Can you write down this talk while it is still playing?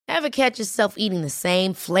Ever catch yourself eating the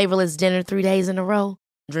same flavorless dinner 3 days in a row?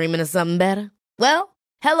 Dreaming of something better? Well,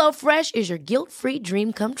 HelloFresh is your guilt-free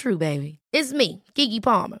dream come true, baby. It's me, Keke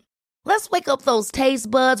Palmer. Let's wake up those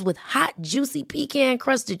taste buds with hot, juicy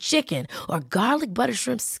pecan-crusted chicken or garlic butter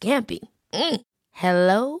shrimp scampi.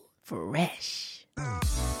 Hello Fresh.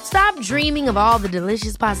 Stop dreaming of all the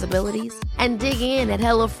delicious possibilities and dig in at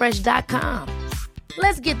HelloFresh.com.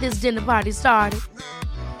 Let's get this dinner party started.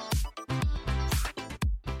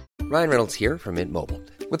 Ryan Reynolds here from Mint Mobile.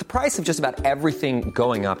 With the price of just about everything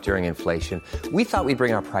going up during inflation, we thought we'd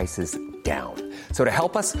bring our prices down. So to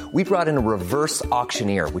help us, we brought in a reverse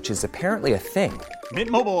auctioneer, which is apparently a thing. Mint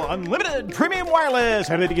Mobile Unlimited Premium Wireless.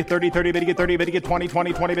 How to get 30, 30, bit to get 30, bit to get 20,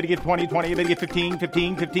 20, 20, bit to get 20, 20, bit to get 15,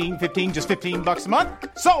 15, 15, 15, just $15 a month?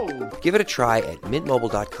 Sold! Give it a try at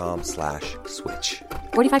mintmobile.com/switch.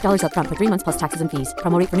 $45 up front for 3 months plus taxes and fees.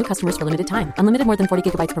 Promo rate for new customers for limited time. Unlimited more than 40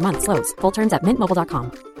 gigabytes per month. Slows full terms at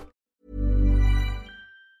mintmobile.com.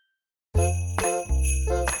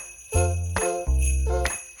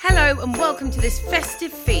 Hello and welcome to this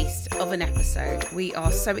festive feast of an episode. We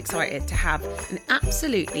are so excited to have an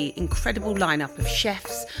absolutely incredible lineup of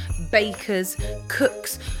chefs, bakers,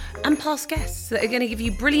 cooks and past guests that are going to give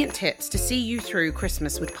you brilliant tips to see you through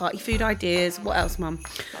Christmas with party food ideas. What else, Mum?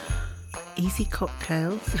 Easy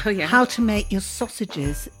cocktails. Oh, yeah. How to make your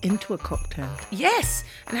sausages into a cocktail. Yes,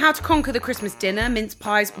 and how to conquer the Christmas dinner, mince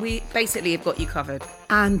pies. We basically have got you covered.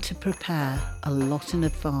 And to prepare a lot in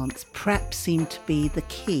advance. Prep seemed to be the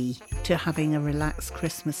key to having a relaxed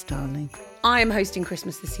Christmas, darling. I am hosting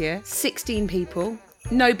Christmas this year. 16 people.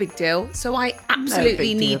 No big deal. So I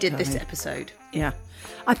absolutely needed this episode. Yeah.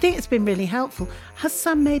 I think it's been really helpful. Has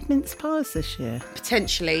Sam made mince pies this year?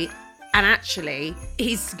 Potentially. And actually,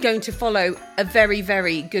 he's going to follow a very,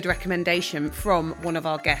 very good recommendation from one of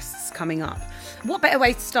our guests coming up. What better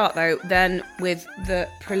way to start, though, than with the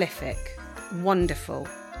prolific, wonderful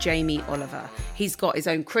Jamie Oliver. He's got his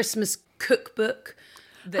own Christmas cookbook.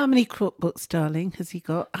 How many cookbooks, darling, has he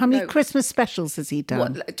got? How many Christmas specials has he done?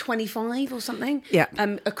 What, like 25 or something? Yeah.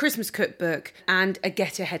 A Christmas cookbook and a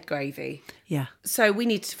get-ahead gravy. Yeah. So we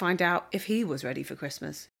need to find out if he was ready for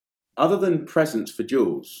Christmas. Other than presents for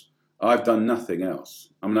Jules, I've done nothing else.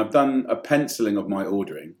 I mean, I've done a penciling of my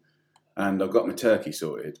ordering and I've got my turkey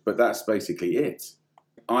sorted, but that's basically it.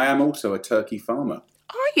 I am also a turkey farmer.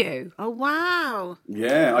 Are you? Oh, wow.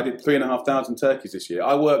 Yeah, I did 3,500 turkeys this year.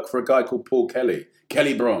 I work for a guy called Paul Kelly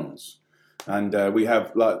Bronze, and we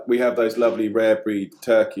have those lovely rare breed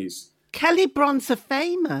turkeys. Kelly Bronze are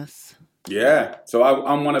famous. Yeah, so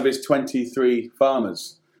I'm one of his 23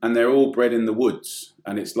 farmers, and they're all bred in the woods,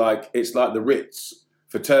 and it's like the Ritz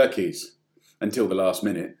for turkeys until the last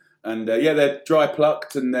minute. And they're dry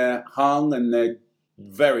plucked and they're hung and they're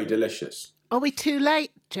very delicious. Are we too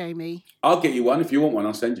late, Jamie? I'll get you one. If you want one,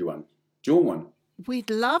 I'll send you one. Do you want one? We'd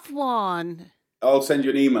love one. I'll send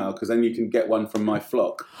you an email because then you can get one from my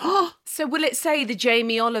flock. So will it say the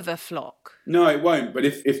Jamie Oliver flock? No, it won't. But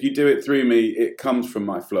if you do it through me, it comes from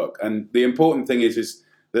my flock. And the important thing is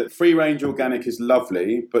that free-range organic is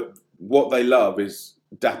lovely, but what they love is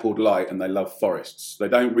dappled light, and they love forests. They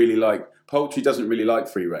don't really like poultry. Doesn't really like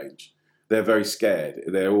free range. They're very scared.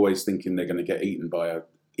 They're always thinking they're going to get eaten by a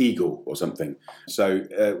eagle or something. So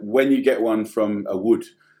when you get one from a wood,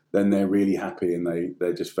 then they're really happy and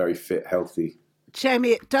they're just very fit, healthy. Jamie,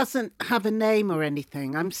 it doesn't have a name or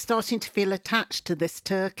anything. I'm starting to feel attached to this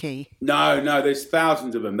turkey. No, there's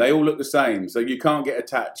thousands of them. They all look the same, so you can't get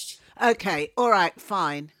attached. Okay, all right,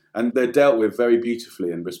 fine. And they're dealt with very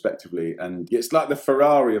beautifully and respectively. And it's like the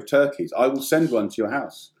Ferrari of turkeys. I will send one to your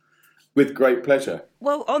house with great pleasure.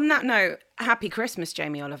 Well, on that note, happy Christmas,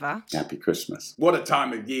 Jamie Oliver. Happy Christmas. What a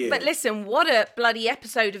time of year. But listen, what a bloody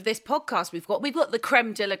episode of this podcast we've got. We've got the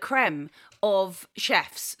creme de la creme of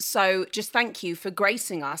chefs. So just thank you for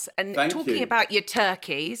gracing us and talking about your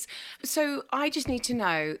turkeys. So I just need to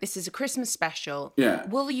know, this is a Christmas special. Yeah.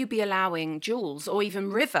 Will you be allowing Jules or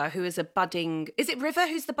even River, who is a budding... Is it River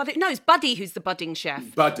who's the budding... No, it's Buddy who's the budding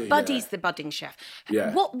chef. Buddy's the budding chef.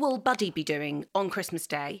 Yeah. What will Buddy be doing on Christmas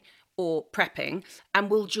Day or prepping, and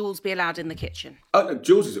will Jules be allowed in the kitchen?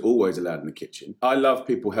 Jules is always allowed in the kitchen. I love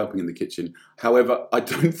people helping in the kitchen. However, I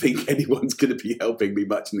don't think anyone's going to be helping me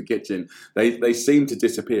much in the kitchen. They seem to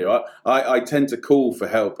disappear. I tend to call for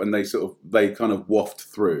help, and they kind of waft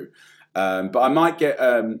through. But I might get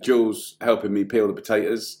Jules helping me peel the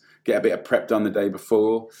potatoes, get a bit of prep done the day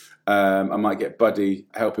before. I might get Buddy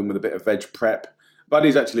helping with a bit of veg prep.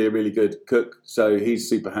 Buddy's actually a really good cook, so he's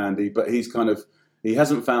super handy, but he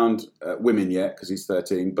hasn't found women yet because he's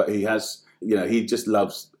 13, but he has, he just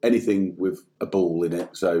loves anything with a ball in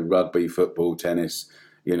it. So rugby, football, tennis,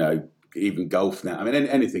 even golf now. I mean,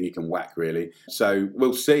 anything you can whack, really. So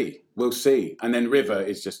we'll see. And then River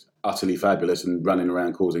is just utterly fabulous and running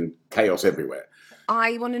around causing chaos everywhere.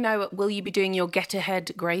 I want to know, will you be doing your Get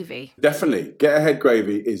Ahead gravy? Definitely. Get Ahead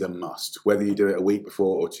gravy is a must, whether you do it a week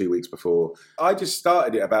before or 2 weeks before. I just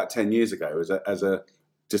started it about 10 years ago as a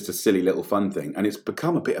just a silly little fun thing, and it's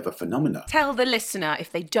become a bit of a phenomenon. Tell the listener,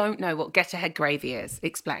 if they don't know what Get Ahead gravy is,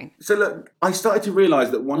 explain. So look, I started to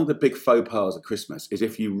realise that one of the big faux pas of Christmas is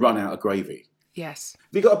if you run out of gravy. Yes.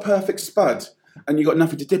 If you've got a perfect spud and you've got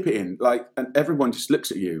nothing to dip it in, and everyone just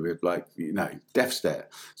looks at you with death stare.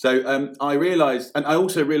 So I realised, and I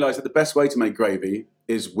also realised that the best way to make gravy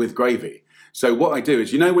is with gravy. So what I do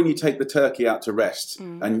is, when when you take the turkey out to rest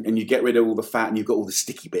and you get rid of all the fat and you've got all the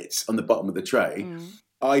sticky bits on the bottom of the tray,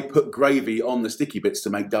 I put gravy on the sticky bits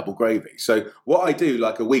to make double gravy. So what I do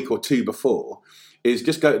a week or two before is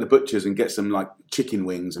just go to the butcher's and get some chicken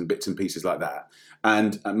wings and bits and pieces like that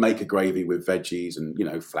and make a gravy with veggies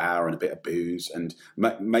and, flour and a bit of booze and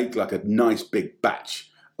make a nice big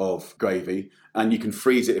batch of gravy. And you can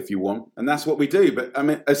freeze it if you want. And that's what we do. But I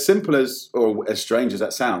mean, as simple as, or as strange as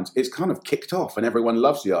that sounds, it's kind of kicked off and everyone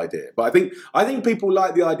loves the idea. But I think people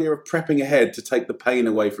like the idea of prepping ahead to take the pain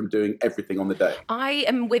away from doing everything on the day. I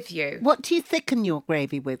am with you. What do you thicken your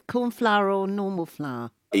gravy with? Corn flour or normal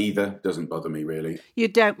flour? Either doesn't bother me really. You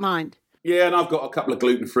don't mind? Yeah, and I've got a couple of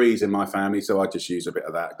gluten-frees in my family, so I just use a bit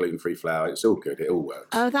of that gluten-free flour. It's all good. It all works.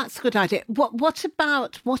 Oh, that's a good idea. What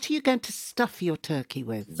are you going to stuff your turkey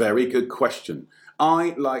with? Very good question.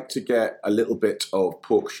 I like to get a little bit of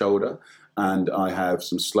pork shoulder, and I have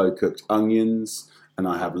some slow-cooked onions, and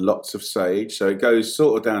I have lots of sage. So it goes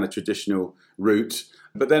sort of down a traditional route.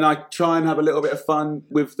 But then I try and have a little bit of fun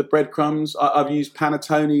with the breadcrumbs. I've used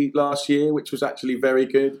panettone last year, which was actually very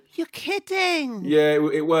good. You're kidding. Yeah,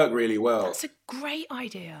 it worked really well. That's a great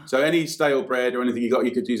idea. So any stale bread or anything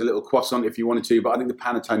you could use a little croissant if you wanted to, but I think the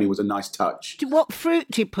panettone was a nice touch. What fruit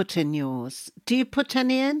do you put in yours? Do you put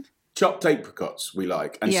any in? Chopped apricots we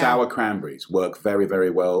like, and sour cranberries work very, very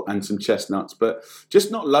well, and some chestnuts, but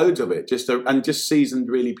just not loads of it, and just seasoned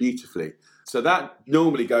really beautifully. So that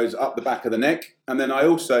normally goes up the back of the neck, and then I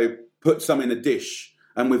also put some in a dish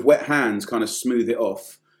and with wet hands kind of smooth it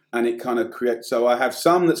off, and it kind of creates, so I have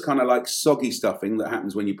some that's kind of like soggy stuffing that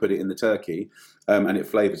happens when you put it in the turkey, and it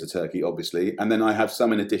flavours the turkey, obviously, and then I have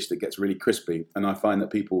some in a dish that gets really crispy, and I find that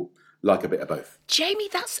people like a bit of both. Jamie,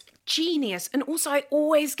 that's genius. And also I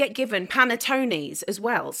always get given panettones as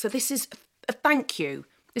well, so this is a thank you.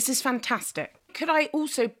 This is fantastic. Could I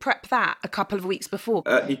also prep that a couple of weeks before?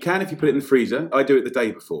 You can if you put it in the freezer. I do it the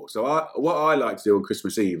day before. So what I like to do on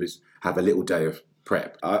Christmas Eve is have a little day of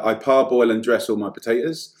prep. I parboil and dress all my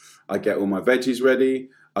potatoes. I get all my veggies ready.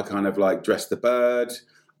 I kind of dress the bird.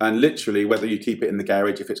 And literally, whether you keep it in the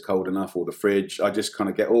garage if it's cold enough or the fridge, I just kind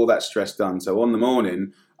of get all that stress done. So on the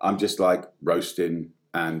morning, I'm just roasting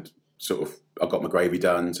and sort of I've got my gravy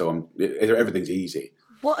done. So everything's easy.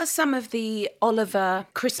 What are some of the Oliver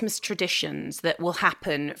Christmas traditions that will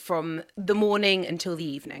happen from the morning until the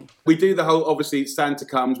evening? We do the whole, obviously, Santa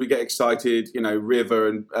comes, we get excited, River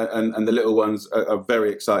and the little ones are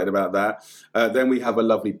very excited about that. Then we have a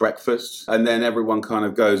lovely breakfast, and then everyone kind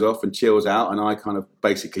of goes off and chills out, and I kind of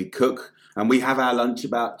basically cook. And we have our lunch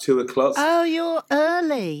about 2:00. Oh, you're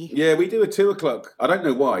early. Yeah, we do a 2:00. I don't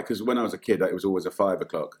know why, because when I was a kid, it was always a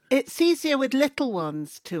 5:00. It's easier with little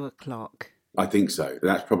ones, 2:00. I think so.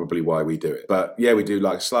 That's probably why we do it. But yeah, we do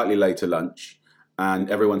slightly later lunch and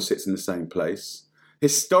everyone sits in the same place.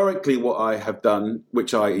 Historically, what I have done,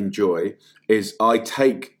 which I enjoy, is I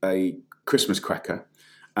take a Christmas cracker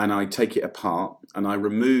and I take it apart and I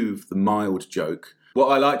remove the mild joke. What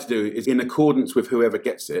I like to do is, in accordance with whoever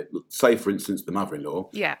gets it, say for instance the mother-in-law.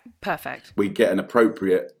 Yeah, perfect. We get an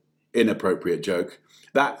inappropriate joke.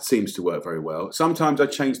 That seems to work very well. Sometimes I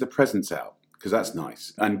change the presents out, because that's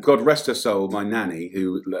nice. And God rest her soul, my nanny,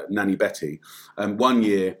 Nanny Betty, one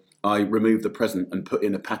year I removed the present and put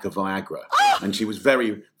in a pack of Viagra. Oh! And she was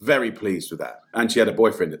very, very pleased with that. And she had a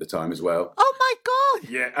boyfriend at the time as well. Oh my God!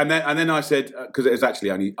 Yeah, and then I said, because it was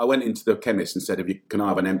actually I went into the chemist and said, can I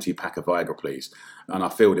have an empty pack of Viagra, please? And I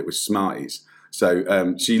filled it with Smarties.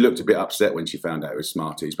 So she looked a bit upset when she found out it was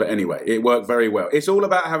Smarties. But anyway, it worked very well. It's all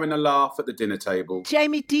about having a laugh at the dinner table.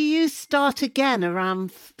 Jamie, do you start again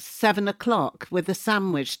around 7:00 with a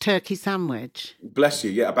sandwich, turkey sandwich? Bless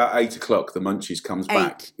you. Yeah, about 8:00, the munchies comes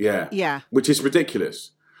back. Yeah. Yeah. Which is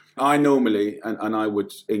ridiculous. I normally, and I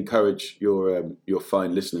would encourage your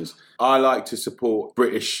fine listeners, I like to support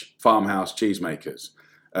British farmhouse cheesemakers.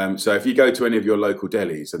 So if you go to any of your local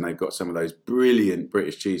delis and they've got some of those brilliant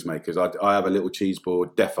British cheesemakers, I have a little cheese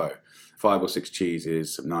board defo 5 or 6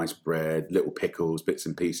 cheeses, some nice bread, little pickles, bits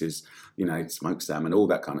and pieces, smoked salmon, all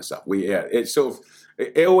that kind of stuff. It's sort of,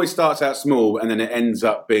 it always starts out small and then it ends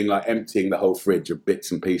up being like emptying the whole fridge of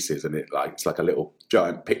bits and pieces, and it's like a little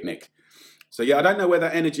giant picnic. So yeah, I don't know where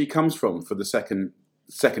that energy comes from for the second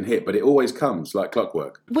hit, but it always comes like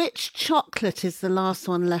clockwork. Which chocolate is the last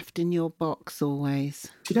one left in your box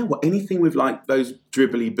always? Do you know what? Anything with like those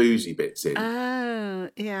dribbly boozy bits in. Oh,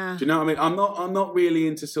 yeah. Do you know what I mean? I'm not really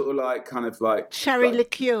into sort of like kind of like cherry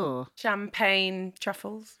liqueur, champagne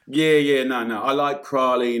truffles. Yeah, no. I like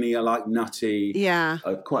pralini. I like nutty. Yeah.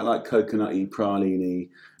 I quite like coconutty pralini.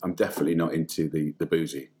 I'm definitely not into the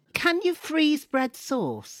boozy. Can you freeze bread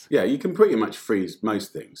sauce? Yeah, you can pretty much freeze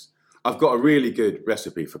most things. I've got a really good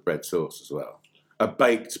recipe for bread sauce as well. A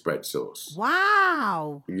baked bread sauce.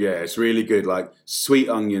 Wow. Yeah, it's really good. Like sweet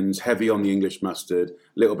onions, heavy on the English mustard,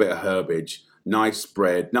 a little bit of herbage, nice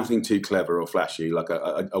bread, nothing too clever or flashy, like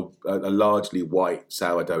a largely white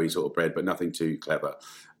sourdoughy sort of bread, but nothing too clever.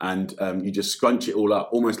 And you just scrunch it all up,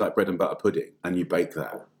 almost like bread and butter pudding, and you bake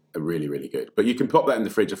that. Really, really good. But you can pop that in the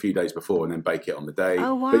fridge a few days before and then bake it on the day.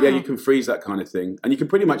 Oh, wow. But yeah, you can freeze that kind of thing. And you can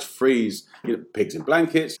pretty much freeze pigs in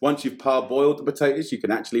blankets. Once you've parboiled the potatoes, you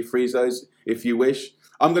can actually freeze those if you wish.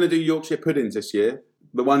 I'm going to do Yorkshire puddings this year.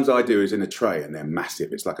 The ones I do is in a tray and they're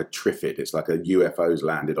massive. It's like a triffid. It's like a UFO's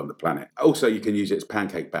landed on the planet. Also, you can use it as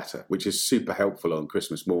pancake batter, which is super helpful on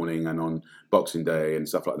Christmas morning and on Boxing Day and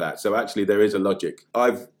stuff like that. So actually, there is a logic.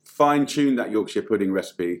 I've fine-tuned that Yorkshire pudding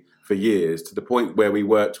recipe for years to the point where we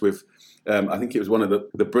worked with, I think it was one of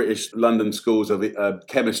the British London schools of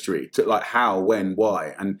chemistry, to like how, when,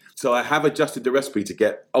 why. And so I have adjusted the recipe to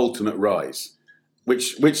get ultimate rise,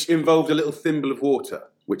 which involved a little thimble of water,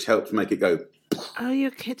 which helps make it go. Oh,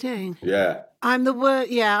 you're kidding. Yeah. I'm the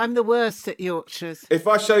worst at Yorkshires. If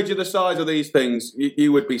I showed you the size of these things,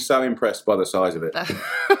 you would be so impressed by the size of it.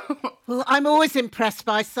 Well, I'm always impressed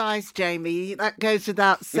by size, Jamie. That goes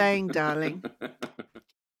without saying, darling.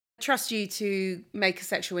 Trust you to make a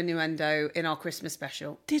sexual innuendo in our Christmas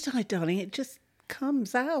special. Did I, darling? It just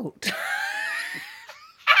comes out.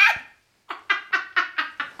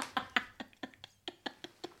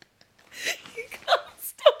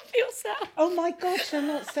 Oh my God, shall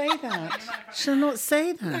not say that. Shall not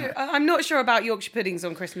say that. No, I'm not sure about Yorkshire puddings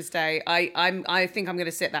on Christmas Day. I think I'm going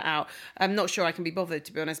to sit that out. I'm not sure I can be bothered,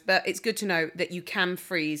 to be honest. But it's good to know that you can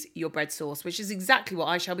freeze your bread sauce, which is exactly what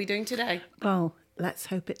I shall be doing today. Well, let's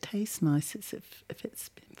hope it tastes nice if it's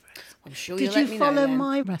been frozen. I'm sure Did you'll let you me know. follow Then.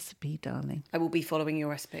 my recipe, darling? I will be following your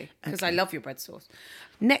recipe because Okay. I love your bread sauce.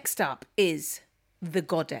 Next up is the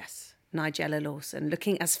goddess. Nigella Lawson,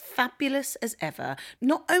 looking as fabulous as ever.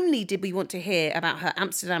 Not only did we want to hear about her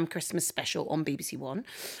Amsterdam Christmas special on BBC One,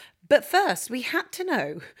 but first we had to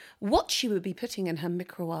know what she would be putting in her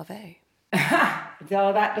microwave.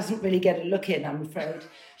 Though that doesn't really get a look in, I'm afraid.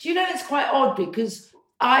 It's quite odd because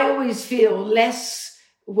I always feel less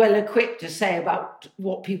well equipped to say about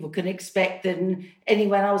what people can expect than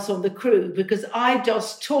anyone else on the crew, because I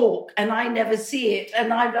just talk and I never see it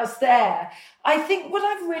and I'm just there. I think what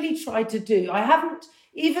I've really tried to do, I haven't,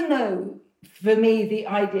 even though for me the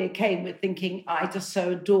idea came with thinking I just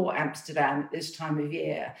so adore Amsterdam at this time of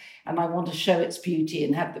year and I want to show its beauty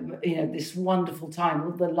and have this wonderful time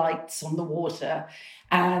with the lights on the water,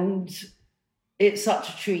 and it's such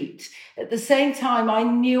a treat. At the same time, I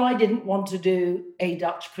knew I didn't want to do a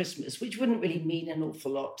Dutch Christmas, which wouldn't really mean an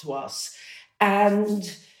awful lot to us.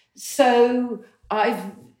 And so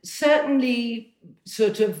I've certainly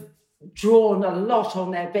sort of drawn a lot on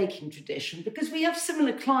their baking tradition because we have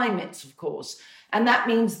similar climates, of course. And that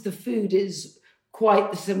means the food is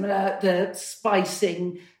quite similar. The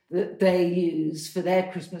spicing that they use for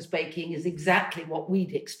their Christmas baking is exactly what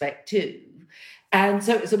we'd expect too. And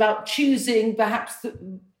so it's about choosing perhaps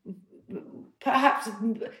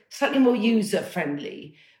slightly more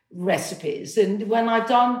user-friendly recipes. And when I've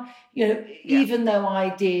done, even though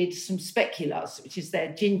I did some speculoos, which is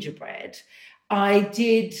their gingerbread, I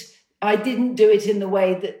didn't do it in the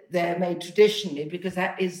way that they're made traditionally because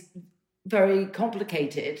that is very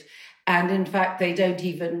complicated. And in fact, they don't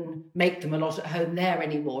even make them a lot at home there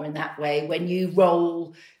anymore in that way. When you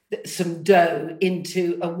roll some dough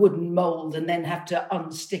into a wooden mould and then have to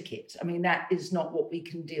unstick it. I mean, that is not what we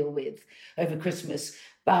can deal with over Christmas.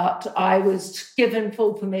 But I was given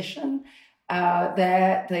full permission.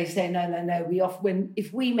 They say, no.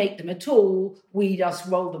 If we make them at all, we just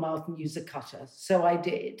roll them out and use a cutter. So I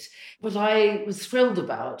did. What I was thrilled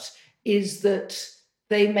about is that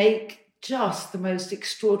they make just the most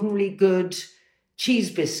extraordinarily good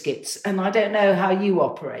cheese biscuits. And I don't know how you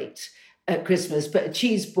operate at Christmas, but a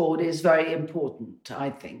cheese board is very important,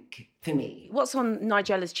 I think. for me. What's on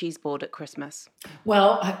Nigella's cheese board at Christmas?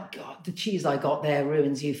 Well, God, the cheese I got there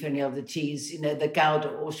ruins you for any other cheese. You know, the Gouda,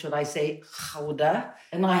 or should I say Gouda.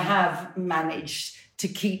 And I have managed to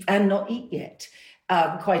keep, and not eat yet,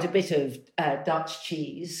 quite a bit of Dutch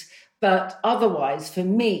cheese. But otherwise, for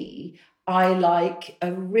me, I like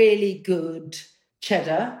a really good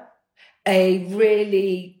cheddar, a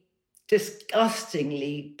really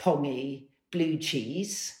disgustingly pongy blue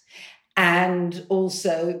cheese, and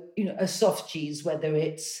also, you know, a soft cheese, whether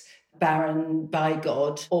it's Baron by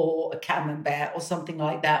God or a Camembert or something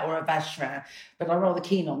like that, or a Vacherin. But I'm rather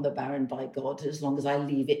keen on the Baron by God, as long as I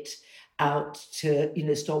leave it out to, you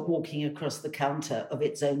know, start walking across the counter of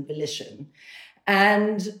its own volition.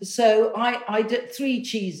 And so I did 3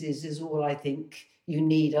 cheeses is all I think you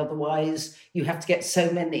need. Otherwise, you have to get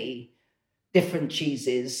so many different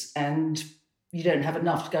cheeses and you don't have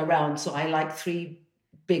enough to go around. So I like 3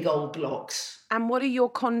 big old blocks. And what are your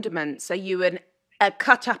condiments? Are you a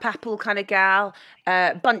cut-up apple kind of gal,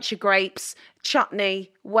 bunch of grapes,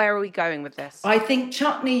 chutney? Where are we going with this? I think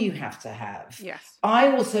chutney you have to have. Yes.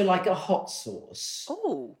 I also like a hot sauce.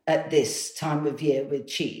 Oh. At this time of year with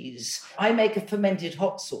cheese. I make a fermented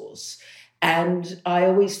hot sauce, and I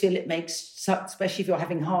always feel it makes, especially if you're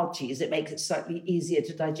having hard cheese, it makes it slightly easier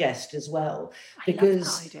to digest as well.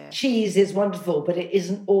 Because cheese is wonderful, but it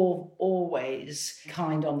isn't always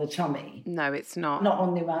kind on the tummy. No, it's not. Not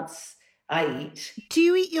on the amounts I eat. Do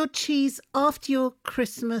you eat your cheese after your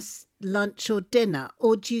Christmas lunch or dinner,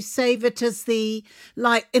 or do you save it as in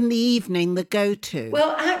the evening, the go-to?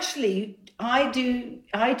 Well, actually, I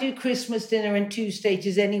do Christmas dinner in 2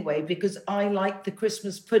 stages anyway, because I like the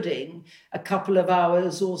Christmas pudding a couple of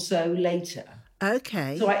hours or so later.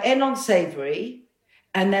 Okay. So I end on savoury,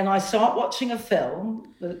 and then I start watching a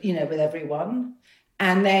film, you know, with everyone,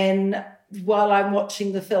 and then while I'm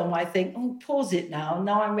watching the film, I think, oh, pause it now.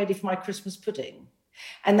 Now I'm ready for my Christmas pudding.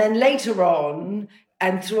 And then later on,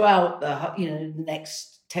 and throughout the, you know, the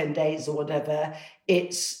next 10 days or whatever,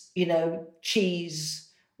 it's, you know, cheese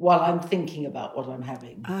while I'm thinking about what I'm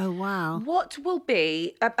having. Oh, wow. What will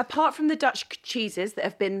be, apart from the Dutch cheeses that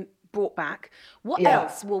have been brought back, what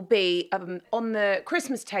else will be on the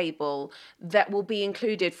Christmas table that will be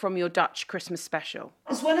included from your Dutch Christmas special?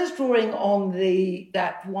 As well as drawing on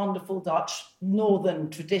that wonderful Dutch northern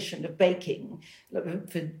tradition of baking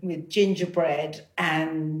with gingerbread,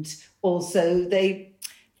 and also they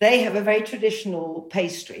have a very traditional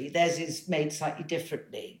pastry. Theirs is made slightly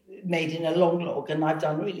differently, made in a long log, and I've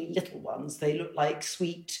done really little ones. They look like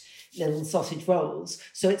sweet little sausage rolls.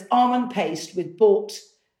 So it's almond paste with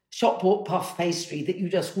shop-bought puff pastry that you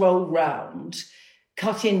just roll round,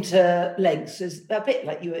 cut into lengths, as a bit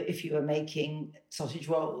like if you were making sausage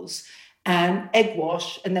rolls, and egg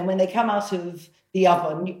wash. And then when they come out of the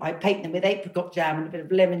oven, I paint them with apricot jam and a bit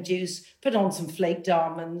of lemon juice, put on some flaked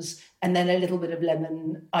almonds, and then a little bit of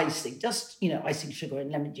lemon icing, just, you know, icing sugar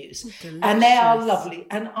and lemon juice. Delicious. And they are lovely.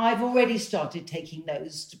 And I've already started taking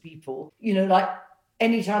those to people. You know, like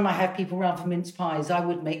anytime I have people around for mince pies, I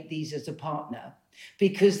would make these as a partner,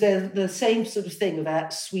 because they're the same sort of thing of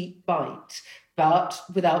that sweet bite, but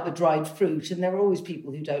without the dried fruit. And there are always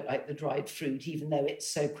people who don't like the dried fruit, even though it's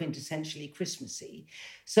so quintessentially Christmassy.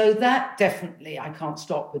 So that definitely, I can't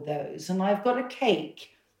stop with those. And I've got a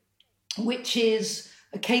cake, which is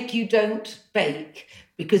a cake you don't bake,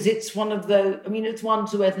 because it's one of it's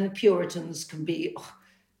ones where the Puritans can be,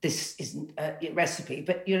 this isn't a recipe,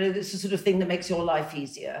 but, you know, this is the sort of thing that makes your life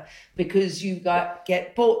easier, because you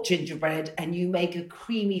get bought gingerbread and you make a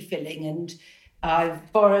creamy filling. And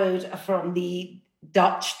I've borrowed from the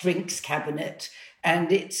Dutch drinks cabinet,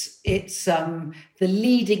 and it's the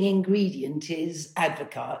leading ingredient is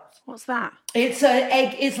advocaat. What's that? It's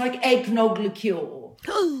It's like eggnog liqueur.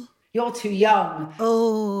 You're too young.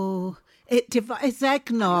 Oh, it's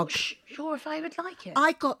eggnog. Sure, if I would like it.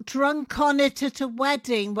 I got drunk on it at a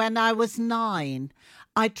wedding when I was 9.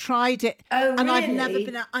 I tried it, and really? I've never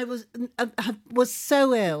been. I was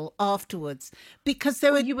so ill afterwards because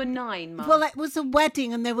there were. You were 9, Mum. Well, it was a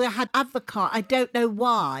wedding, and had advocaat. I don't know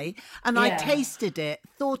why, and I tasted it,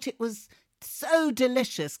 thought it was so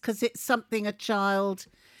delicious because it's something a child.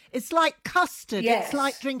 It's like custard. Yes. It's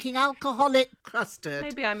like drinking alcoholic custard.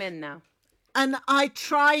 Maybe I'm in now. And I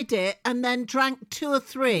tried it and then drank 2 or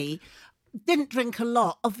 3. Didn't drink a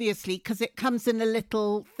lot, obviously, because it comes in a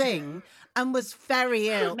little thing, and was very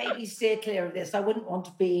ill. Maybe steer clear of this. I wouldn't want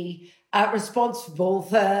to be responsible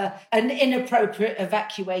for an inappropriate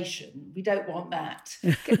evacuation. We don't want that.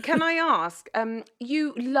 Can I ask,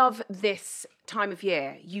 you love this time of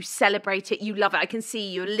year. You celebrate it. You love it. I can see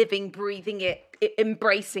you living, breathing it,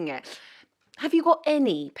 embracing it. Have you got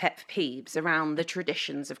any pet peeves around the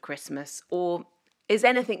traditions of Christmas, or is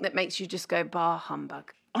anything that makes you just go, bah,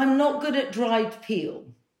 humbug? I'm not good at dried peel.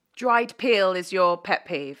 Dried peel is your pet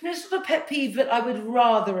peeve? No, it's not a pet peeve, but I would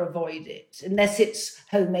rather avoid it, unless it's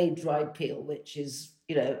homemade dried peel, which is,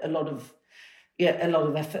 a lot of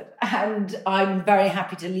effort. And I'm very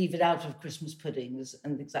happy to leave it out of Christmas puddings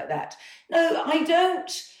and things like that. No, I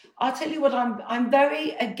don't. I'll tell you what, I'm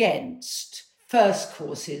very against first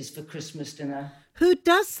courses for Christmas dinner. Who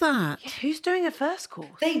does that? Yeah, who's doing a first course?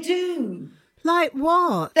 They do. Like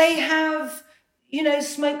what? They have,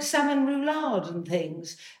 smoked salmon roulade and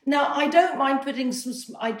things. Now, I don't mind putting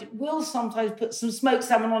I will sometimes put some smoked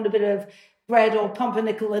salmon on a bit of bread or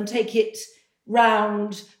pumpernickel and take it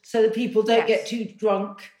round so that people don't get too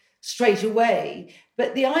drunk straight away.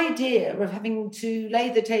 But the idea of having to lay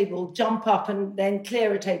the table, jump up and then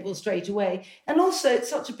clear a table straight away, and also it's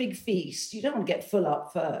such a big feast, you don't want to get full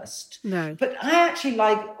up first. No. But I actually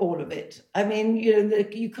like all of it. I mean,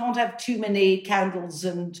 you can't have too many candles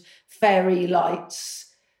and fairy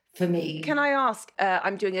lights for me. Can I ask,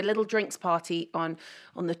 I'm doing a little drinks party on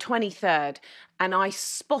the 23rd, and I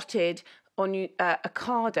spotted on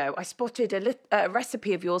Ocado, I spotted a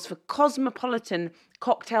recipe of yours for cosmopolitan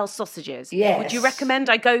cocktail sausages. Yes. Would you recommend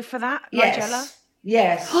I go for that, Nigella?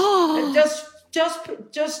 Yes.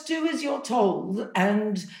 Just do as you're told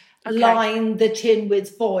and line the tin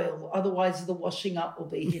with foil. Otherwise, the washing up will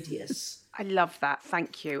be hideous. I love that.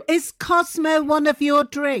 Thank you. Is Cosmo one of your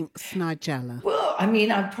drinks, Nigella? Well, I mean,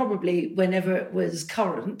 I'm probably, whenever it was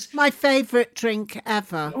current. My favourite drink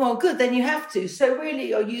ever. Well, good, then you have to. So really,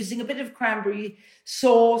 you're using a bit of cranberry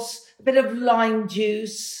sauce, a bit of lime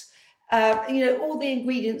juice, all the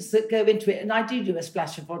ingredients that go into it. And I do a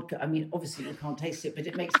splash of vodka. I mean, obviously you can't taste it, but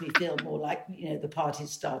it makes me feel more like, the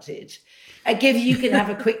party's started. You can have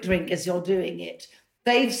a quick drink as you're doing it.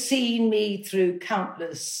 They've seen me through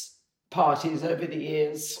countless parties over the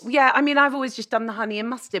years. Yeah, I mean, I've always just done the honey and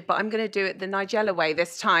mustard, but I'm going to do it the Nigella way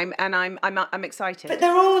this time, and I'm excited. But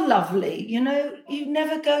they're all lovely, you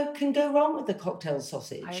never can go wrong with the cocktail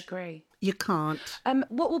sausage. I agree. You can't.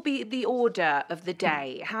 What will be the order of the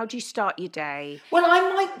day? How do you start your day? Well,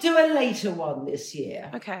 I might do a later one this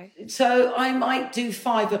year. Okay. So I might do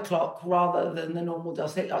 5:00 rather than the normal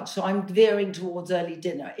dusty lunch. So I'm veering towards early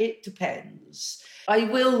dinner. It depends. I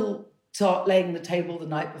will start laying the table the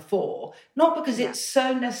night before, not because it's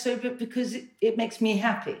so necessary, but because it makes me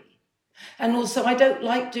happy. And also, I don't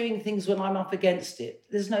like doing things when I'm up against it.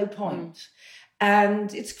 There's no point.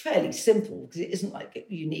 And it's fairly simple because it isn't like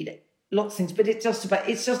you need lots of things, but it's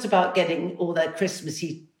just about getting all that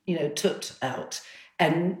Christmassy, toot out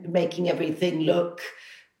and making everything look,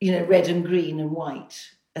 red and green and white.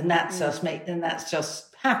 And that's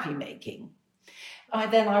just happy making. I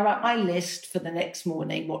write my list for the next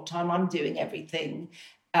morning, what time I'm doing everything,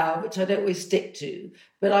 which I don't always stick to.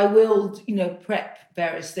 But I will, prep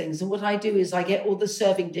various things. And what I do is I get all the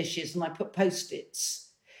serving dishes and I put Post-its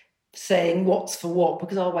saying what's for what,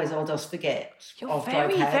 because otherwise I'll just forget. You're after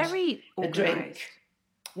very, I've had very a organised. drink.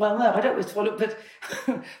 Well, no, I don't always follow it.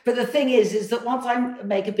 But the thing is that once I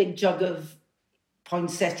make a big jug of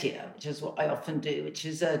poinsettia, which is what I often do, which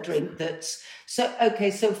is a drink that's...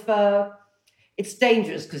 It's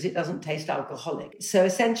dangerous because it doesn't taste alcoholic. So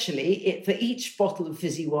essentially, for each bottle of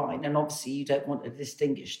fizzy wine, and obviously you don't want a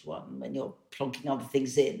distinguished one when you're plonking other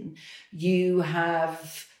things in, you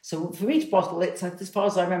have... So for each bottle, it's, as far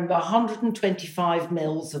as I remember, 125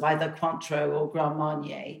 mils of either Cointreau or Grand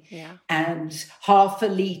Marnier, and half a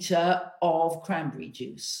litre of cranberry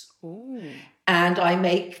juice. Ooh. And I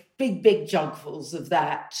make big jugfuls of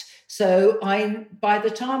that. So by the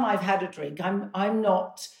time I've had a drink, I'm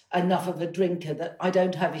not enough of a drinker that I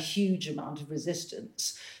don't have a huge amount of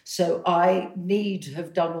resistance. So I need to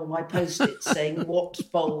have done all my Post-its saying what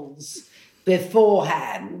bowls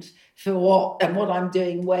beforehand for what and what I'm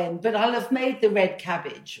doing when. But I'll have made the red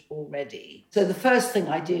cabbage already. So the first thing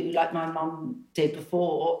I do, like my mum did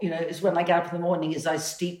before, is when I get up in the morning, is I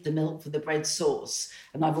steep the milk for the bread sauce.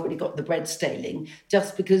 And I've already got the bread staling,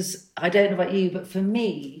 just because I don't know about you, but for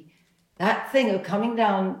me, that thing of coming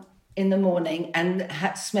down in the morning and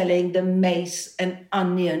smelling the mace and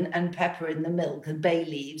onion and pepper in the milk and bay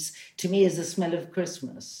leaves, to me is the smell of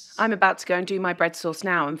Christmas. I'm about to go and do my bread sauce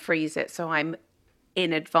now and freeze it, so I'm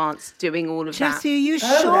in advance doing all of that. Jessie, are you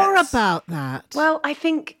sure about that? Well, I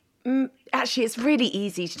think actually it's really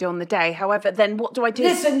easy to do on the day. However, then what do I do?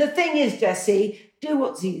 Listen, the thing is, Jessie, do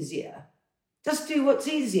what's easier. Just do what's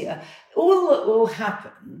easier. All that will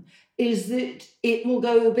happen is that it will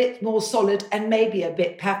go a bit more solid and maybe a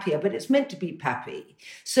bit pappier, but it's meant to be pappy.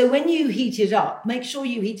 So when you heat it up, make sure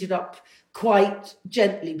you heat it up quite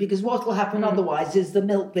gently, because what will happen otherwise is the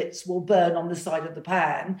milk bits will burn on the side of the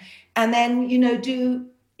pan. And then,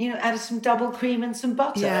 add some double cream and some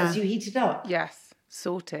butter as you heat it up. Yes,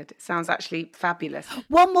 sorted. It sounds actually fabulous.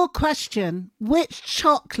 One more question. Which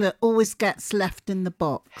chocolate always gets left in the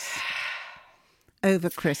box over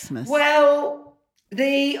Christmas? Well,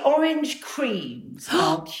 the orange creams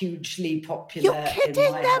aren't hugely popular. You're kidding,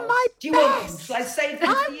 in my they're house. my Do you want them? best. Shall I save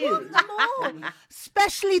them for you? I want them all.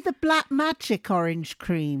 Especially the Black Magic orange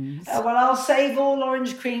creams. Well, I'll save all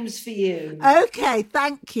orange creams for you. Okay,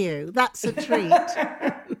 thank you. That's a treat.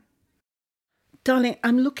 Darling,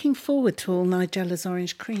 I'm looking forward to all Nigella's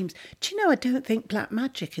orange creams. Do you know, I don't think Black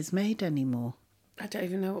Magic is made anymore. I don't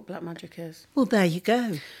even know what Black Magic is. Well, there you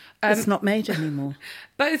go. It's not made anymore.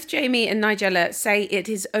 Both Jamie and Nigella say it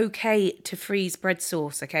is okay to freeze bread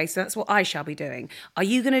sauce, okay? So that's what I shall be doing. Are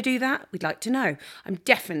you going to do that? We'd like to know. I'm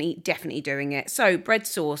definitely doing it. So bread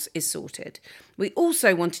sauce is sorted. We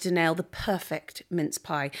also wanted to nail the perfect mince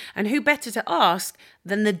pie. And who better to ask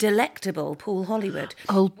than the delectable Paul Hollywood?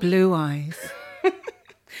 Old Blue Eyes.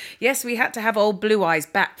 Yes, we had to have old Blue Eyes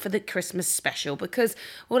back for the Christmas special because,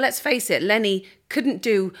 well, let's face it, Lenny couldn't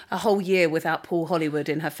do a whole year without Paul Hollywood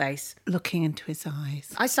in her face. Looking into his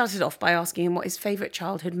eyes. I started off by asking him what his favourite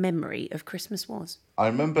childhood memory of Christmas was. I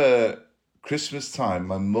remember Christmas time,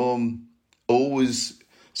 my mum always,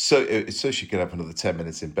 so she could have another 10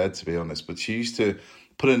 minutes in bed, to be honest, but she used to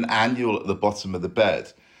put an annual at the bottom of the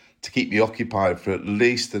bed to keep me occupied for at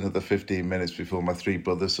least another 15 minutes before my three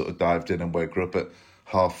brothers sort of dived in and woke her up at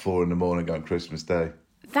 4:30 in the morning on Christmas Day.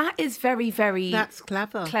 That is very, very... That's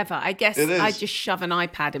clever. I guess It is. I just shove an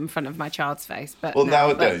iPad in front of my child's face. But Well, no,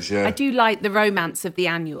 nowadays, but yeah. I do like the romance of the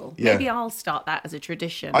annual. Yeah. Maybe I'll start that as a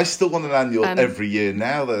tradition. I still want an annual every year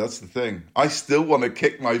now, though. That's the thing. I still want to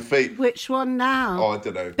kick my feet. Which one now? Oh, I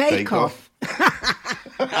don't know. Bake Off.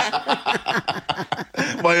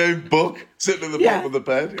 My own book sitting in the bottom of the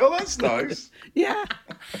bed. Oh, that's nice. Yeah.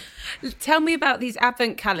 Tell me about these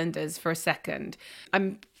advent calendars for a second.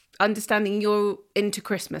 I'm understanding you're into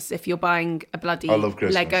Christmas if you're buying a bloody I love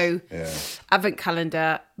Christmas. Lego Yeah. advent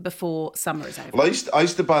calendar before summer is over. Well, I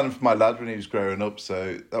used to buy them for my lad when he was growing up,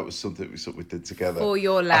 so that was something we did together. For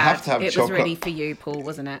your I lad, have to have it chocolate. was really for you, Paul,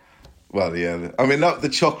 wasn't it? Well, yeah. I mean, the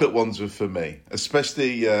chocolate ones were for me,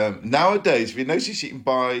 especially nowadays. If you notice, you can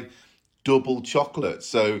buy double chocolate.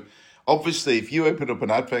 So obviously, if you open up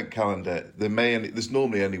an advent calendar, there's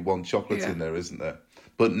normally only one chocolate in there, isn't there?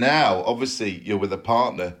 But now, obviously, you're with a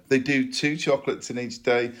partner. They do 2 chocolates in each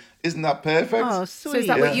day. Isn't that perfect? Oh, So sweet. is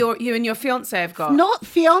that what you and your fiancé have got? Not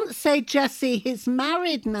fiancé, Jessie. He's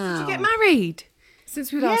married now. Did you get married?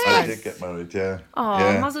 Since we last I spoke. did get married, yeah. Oh,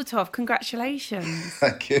 yeah. Mazel Tov, congratulations.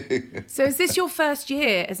 Thank you. So is this your first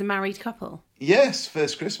year as a married couple? Yes,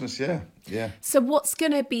 first Christmas, yeah. So what's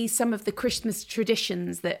going to be some of the Christmas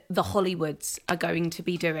traditions that the Hollywoods are going to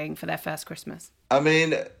be doing for their first Christmas? I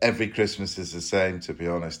mean, every Christmas is the same, to be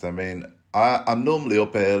honest. I mean, I'm normally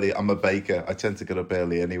up early. I'm a baker. I tend to get up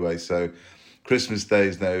early anyway, so Christmas Day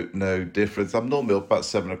is no difference. I'm normally up about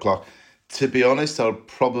 7 o'clock. To be honest, I'll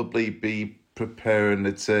probably be preparing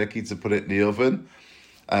the turkey to put it in the oven.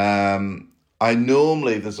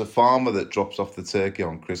 There's a farmer that drops off the turkey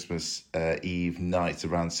on Christmas Eve night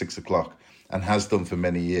around 6 o'clock and has done for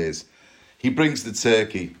many years. He brings the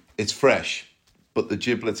turkey. It's fresh, but the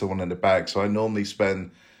giblets are one in the bag. So I normally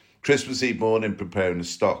spend Christmas Eve morning preparing the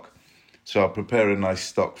stock. So I'll prepare a nice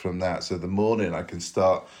stock from that. So the morning I can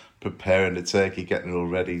start preparing the turkey, getting it all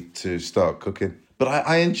ready to start cooking. But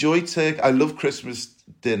I enjoy turkey. I love Christmas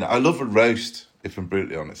dinner. I love a roast, if I'm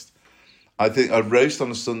brutally honest. I think a roast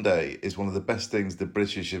on a Sunday is one of the best things the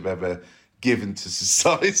British have ever given to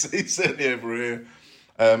society, certainly over here.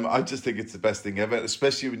 I just think it's the best thing ever,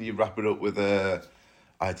 especially when you wrap it up with a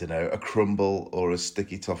crumble or a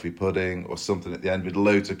sticky toffee pudding or something at the end with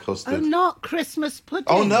loads of custard. Oh, not Christmas pudding.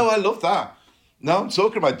 Oh, no, I love that. No, I'm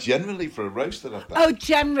talking about generally for a roast. I love that. Oh,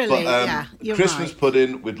 generally, yeah, you're Christmas right.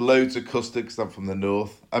 pudding with loads of custard because I'm from the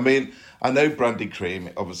north. I mean, I know brandy cream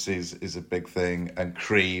obviously is a big thing and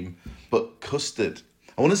cream, but custard.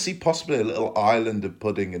 I want to see possibly a little island of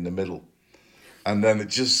pudding in the middle and then it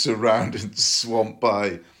just surrounded, swamped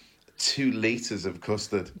by 2 litres of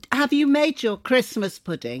custard. Have you made your Christmas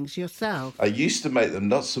puddings yourself? I used to make them,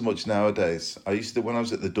 not so much nowadays. When I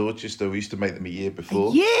was at the Dorchester, we used to make them a year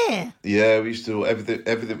before. Yeah. Yeah, we used to,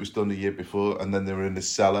 everything was done a year before, and then they were in the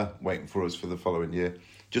cellar waiting for us for the following year.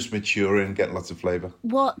 Just maturing, getting lots of flavour.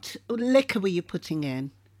 What liquor were you putting in?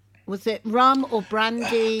 Was it rum or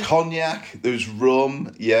brandy? Cognac, there was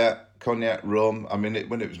rum, yeah. cognac, rum. I mean,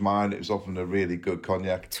 when it was mine, it was often a really good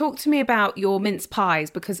cognac. Talk to me about your mince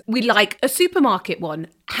pies, because we like a supermarket one.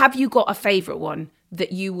 Have you got a favourite one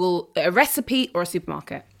that you will, a recipe or a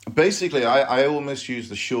supermarket? Basically, I almost use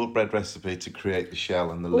the shortbread recipe to create the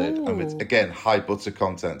shell and the lid. And it's, again, high butter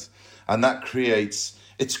content. And that creates,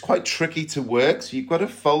 it's quite tricky to work. So you've got to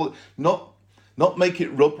fold, not make it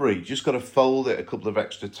rubbery. You just got to fold it a couple of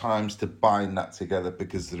extra times to bind that together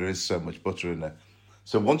because there is so much butter in there.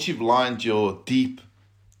 So once you've lined your deep,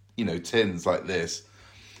 tins like this,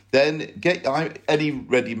 then get any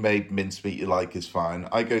ready-made mincemeat you like is fine.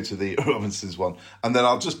 I go to the Robinsons one, and then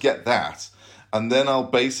I'll just get that. And then I'll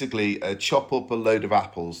basically chop up a load of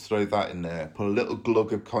apples, throw that in there, put a little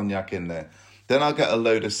glug of cognac in there. Then I'll get a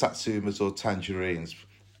load of satsumas or tangerines,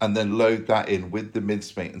 and then load that in with the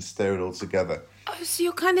mincemeat and stir it all together. Oh, so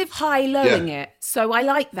you're kind of high-lowing it. So I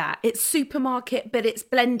like that. It's supermarket, but it's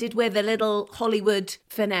blended with a little Hollywood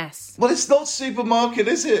finesse. Well, it's not supermarket,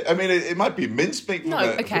 is it? I mean, it might be mincemeat from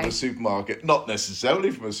a supermarket, not necessarily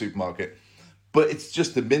from a supermarket, but it's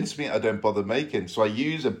just the mincemeat I don't bother making. So I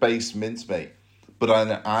use a base mincemeat, but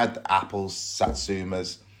I add apples,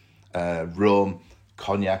 satsumas, rum,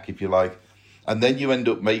 cognac, if you like. And then you end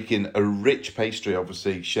up making a rich pastry,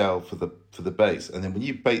 obviously, shell for the base. And then when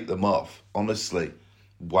you bake them off, honestly,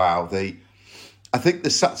 wow, I think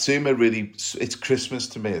the satsuma really, it's Christmas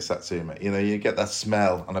to me, a satsuma. You get that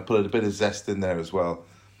smell, and I put a bit of zest in there as well.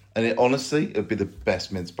 And it'd be the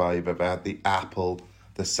best mince pie you've ever had. The apple,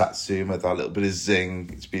 the satsuma, that little bit of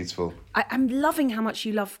zing, it's beautiful. I'm loving how much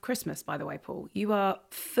you love Christmas, by the way, Paul. You are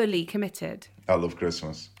fully committed. I love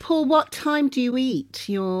Christmas. Paul, what time do you eat?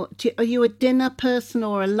 Are you a dinner person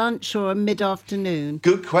or a lunch or a mid-afternoon?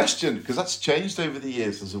 Good question, because that's changed over the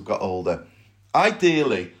years as I've got older.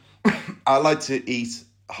 Ideally, I like to eat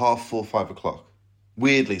 4:30, 5 o'clock.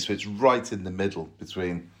 Weirdly, so it's right in the middle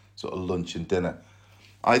between sort of lunch and dinner.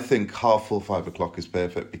 I think 4:30, 5 o'clock is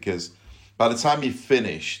perfect because by the time you've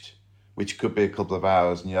finished, which could be a couple of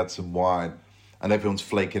hours, and you had some wine, and everyone's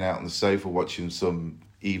flaking out on the sofa watching some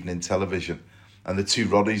evening television, and the two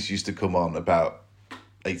Roddies used to come on about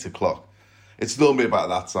 8 o'clock. It's normally about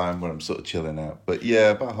that time when I'm sort of chilling out. But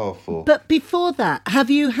yeah, about 4:30. But before that, have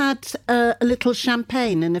you had a little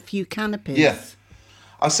champagne and a few canapes? Yeah.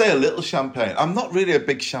 I say a little champagne. I'm not really a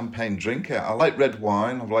big champagne drinker. I like red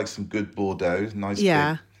wine. I like some good Bordeaux. Nice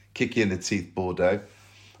big, kicky in the teeth Bordeaux.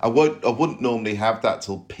 I wouldn't normally have that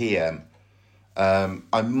till PM.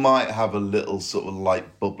 I might have a little sort of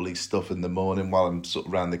light bubbly stuff in the morning while I'm sort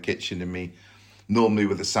of around the kitchen and me normally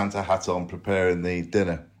with a Santa hat on preparing the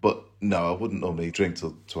dinner. But no, I wouldn't normally drink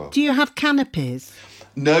till 12. Do you have canapes?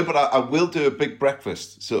 No, but I will do a big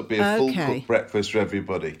breakfast. So it'll be a full cooked breakfast for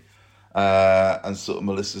everybody. And sort of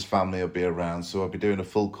Melissa's family will be around. So I'll be doing a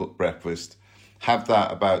full cooked breakfast. Have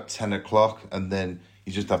that about 10 o'clock and then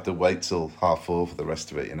you just have to wait till 4:30 for the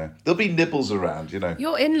rest of it, There'll be nibbles around,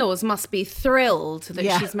 Your in-laws must be thrilled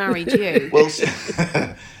that she's married you. Well,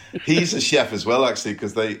 he's a chef as well, actually,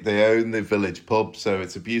 because they own the village pub. So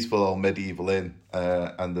it's a beautiful old medieval inn.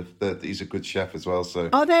 And he's a good chef as well. So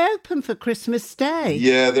are they open for Christmas Day?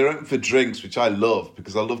 Yeah, they're open for drinks, which I love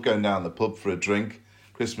because I love going down the pub for a drink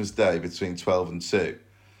Christmas Day between 12 and 2.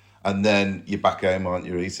 And then you're back home, aren't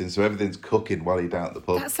you, eating? So everything's cooking while you're down at the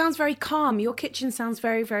pub. That sounds very calm. Your kitchen sounds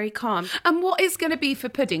very, very calm. And what is going to be for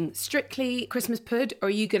pudding? Strictly Christmas pud, or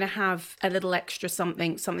are you going to have a little extra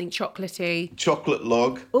something chocolatey? Chocolate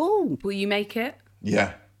log. Oh, will you make it?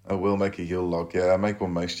 Yeah, I will make a Yule log. Yeah, I make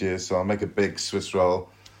one most years. So I'll make a big Swiss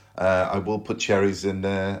roll. I will put cherries in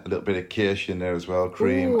there, a little bit of kirsch in there as well,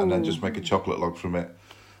 cream, and then just make a chocolate log from it.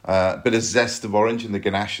 Bit of zest of orange in the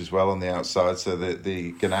ganache as well on the outside, so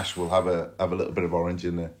the ganache will have a little bit of orange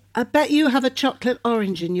in there. I bet you have a chocolate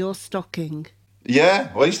orange in your stocking.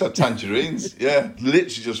 Yeah, well, I used to have tangerines. Yeah, literally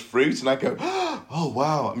just fruit, and I go, oh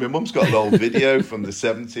wow. I mean, Mum's got an old video from the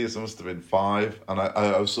 70s. I must have been 5, and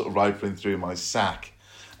I was sort of rifling through my sack,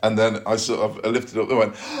 and then I lifted up and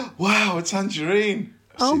went, wow, a tangerine.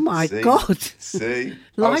 Oh my God! See,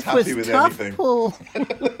 life I was happy was with tough, anything. Paul.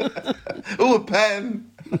 Oh, a pen.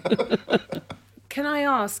 Can I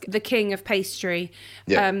ask the king of pastry?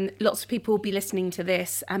 Yeah. Lots of people will be listening to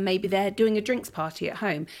this and maybe they're doing a drinks party at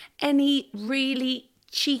home. Any really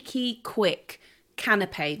cheeky, quick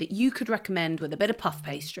canapé that you could recommend with a bit of puff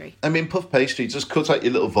pastry? I mean, puff pastry, just cut out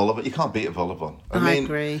your little vol au vent. You can't beat a vol au vent. I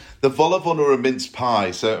agree. The vol au vent or a mince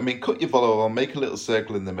pie. So, I mean, cut your vol au vent, make a little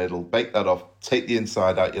circle in the middle, bake that off, take the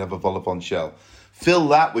inside out, you'll have a vol au vent shell. Fill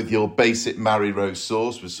that with your basic Mary Rose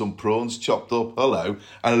sauce with some prawns chopped up, and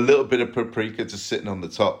a little bit of paprika just sitting on the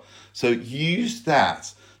top. So use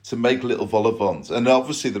that to make little vol au vents. And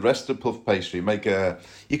obviously the rest of the puff pastry,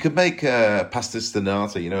 you could make pasta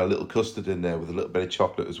stonata, a little custard in there with a little bit of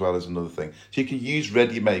chocolate as well as another thing. So you can use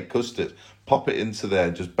ready-made custard, pop it into there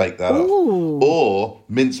and just bake that up. Or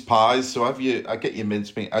mince pies. So I get your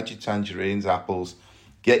mincemeat, add your tangerines, apples,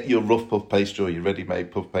 get your rough puff pastry or your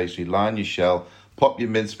ready-made puff pastry, line your shell, pop your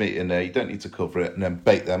mincemeat in there, you don't need to cover it, and then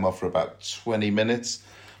bake them off for about 20 minutes.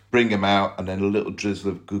 Bring them out, and then a little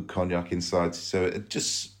drizzle of good cognac inside. So it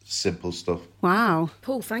just simple stuff. Wow.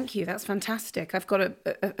 Paul, thank you. That's fantastic. I've got a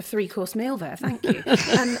 3-course meal there. Thank you.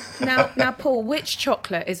 Now, Paul, which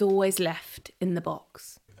chocolate is always left in the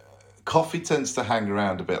box? Coffee tends to hang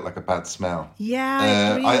around a bit like a bad smell.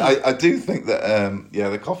 Yeah, I do think that,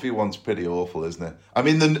 the coffee one's pretty awful, isn't it? I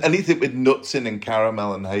mean, anything with nuts in and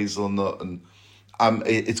caramel and hazelnut, and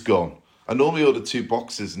it's gone. I normally order 2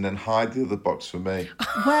 boxes and then hide the other box for me.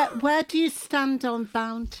 Where do you stand on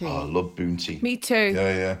Bounty? Oh, I love Bounty. Me too.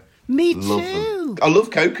 Yeah. Me love too. Them. I love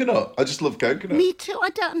coconut. I just love coconut. Me too.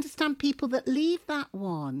 I don't understand people that leave that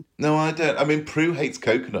one. No, I don't. I mean, Prue hates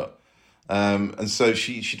coconut. And so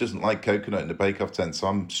she doesn't like coconut in the bake-off tent, so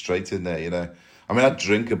I'm straight in there, I mean, I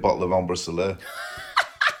drink a bottle of Ombre Soleil.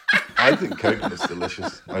 I think coconut's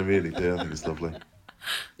delicious. I really do. I think it's lovely.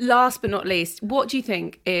 Last but not least, what do you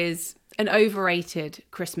think is an overrated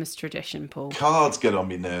Christmas tradition, Paul? Cards get on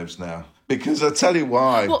my nerves now. Because I'll tell you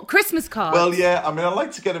why. What, Christmas cards? Well, yeah. I mean, I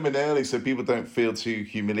like to get them in early so people don't feel too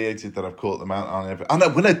humiliated that I've caught them out on everything. I know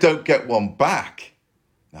when I don't get one back,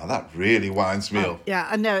 now that really winds me up. Yeah,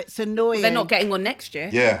 I know. It's annoying. They're not getting one next year.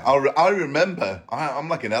 Yeah, I remember. I'm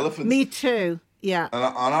like an elephant. Me too. Yeah. And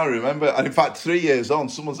I remember, and in fact, 3 years on,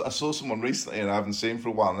 I saw someone recently and I haven't seen for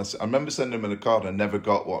a while. And I remember sending him a card and I never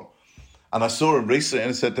got one. And I saw him recently and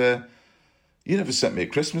I said, you never sent me a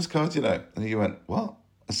Christmas card, And he went, what?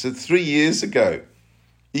 I said, 3 years ago.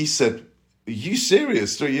 He said, are you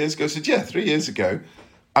serious? 3 years ago? I said, yeah, 3 years ago.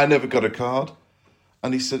 I never got a card.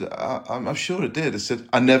 And he said, I'm sure I did. I said,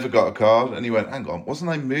 I never got a card. And he went, hang on, wasn't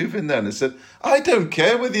I moving then? I said, I don't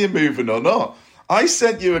care whether you're moving or not. I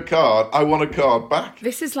sent you a card. I want a card back.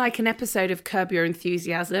 This is like an episode of Curb Your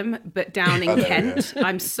Enthusiasm, but down in Kent. Yeah.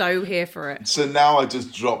 I'm so here for it. So now I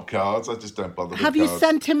just drop cards. I just don't bother with Have you cards.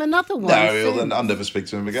 Sent him another one? No, I'll never speak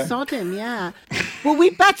to him again. Sod him, yeah. Well, we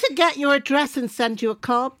better get your address and send you a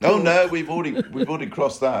card. Oh no, we've already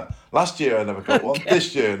crossed that. Last year I never got one.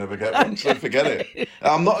 This year I never get one. So forget it.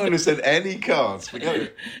 I'm not going to send any cards. Forget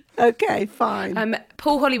it. Okay, fine.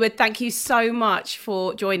 Paul Hollywood, thank you so much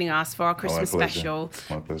for joining us for our Christmas special.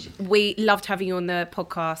 My pleasure. We loved having you on the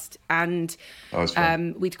podcast, and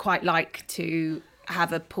we'd quite like to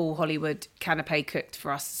have a Paul Hollywood canapé cooked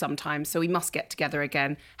for us sometime, so we must get together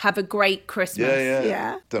again. Have a great Christmas.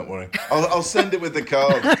 Yeah. Don't worry. I'll send it with the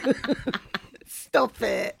card. Stop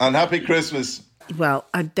it. And happy Christmas. Well,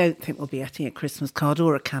 I don't think we'll be getting a Christmas card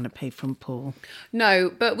or a canapé from Paul. No,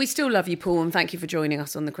 but we still love you, Paul, and thank you for joining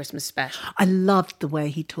us on the Christmas special. I loved the way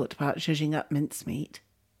he talked about zhuzhing up mincemeat.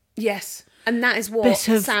 Yes, and that is what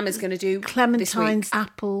Sam is going to do Clementine's this week.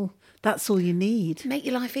 Apple. That's all you need. Make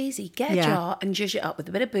your life easy. Get a jar and zhuzh it up with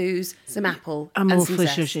a bit of booze, some apple, I'm and all some for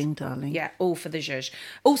zest. zhuzhing, darling. Yeah, all for the zhuzh.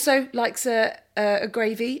 Also, likes a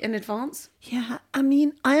gravy in advance. Yeah, I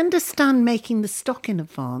mean, I understand making the stock in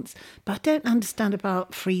advance, but I don't understand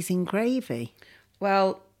about freezing gravy.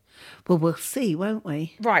 Well, we'll see, won't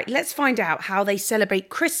we? Right, let's find out how they celebrate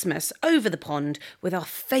Christmas over the pond with our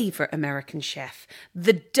favourite American chef,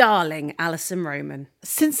 the darling Alison Roman.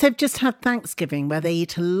 Since they've just had Thanksgiving, where they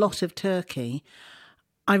eat a lot of turkey,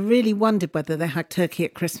 I really wondered whether they had turkey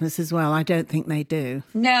at Christmas as well. I don't think they do.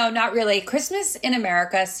 No, not really. Christmas in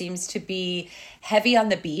America seems to be heavy on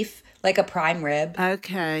the beef, like a prime rib.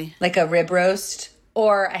 Okay. Like a rib roast.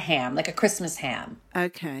 Or a ham, like a Christmas ham.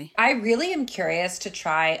 Okay. I really am curious to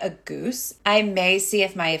try a goose. I may see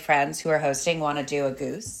if my friends who are hosting want to do a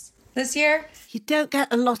goose this year. You don't get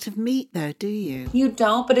a lot of meat though, do you? You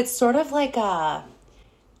don't, but it's sort of like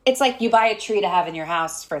it's like you buy a tree to have in your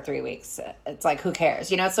house for 3 weeks. It's like, who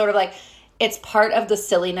cares? It's sort of like, it's part of the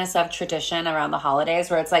silliness of tradition around the holidays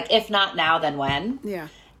where it's like, if not now, then when? Yeah.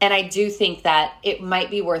 And I do think that it might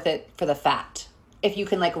be worth it for the fat. If you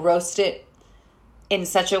can like roast it in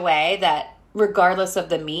such a way that regardless of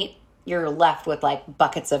the meat, you're left with like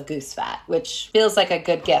buckets of goose fat, which feels like a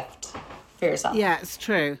good gift for yourself. Yeah, it's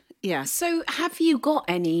true. Yeah. So have you got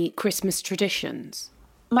any Christmas traditions?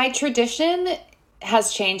 My tradition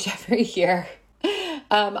has changed every year,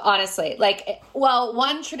 honestly.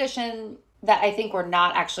 One tradition that I think we're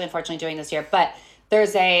not actually unfortunately doing this year, but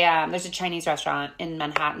there's a Chinese restaurant in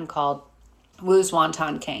Manhattan called Wu's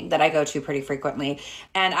Wonton King that I go to pretty frequently.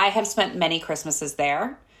 And I have spent many Christmases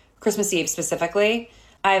there, Christmas Eve specifically.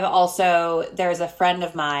 There's a friend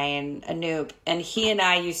of mine, Anoop, and he and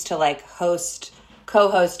I used to like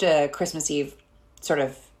co-host a Christmas Eve sort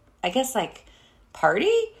of, I guess, like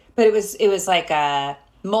party, but it was like a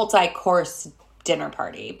multi-course dinner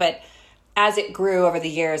party. But as it grew over the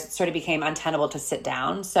years, it sort of became untenable to sit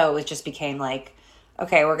down. So it just became like,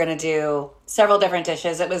 okay, we're going to do several different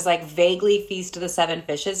dishes. It was like vaguely Feast of the Seven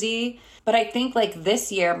Fishes-y. But I think like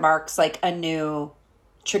this year marks like a new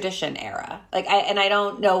tradition era. I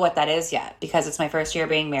don't know what that is yet because it's my first year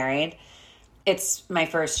being married. It's my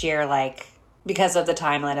first year, like, because of the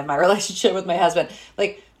timeline of my relationship with my husband,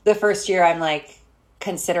 like the first year I'm like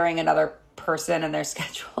considering another person and their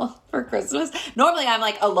schedule for Christmas. Normally I'm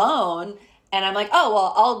like alone and I'm like, oh,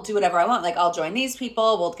 well, I'll do whatever I want. Like I'll join these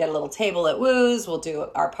people. We'll get a little table at Woo's. We'll do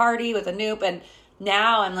our party with Anoop. And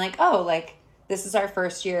now I'm like, oh, like this is our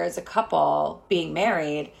first year as a couple being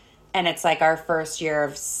married. And it's like our first year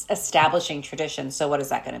of establishing tradition. So what is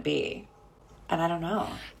that going to be? And I don't know.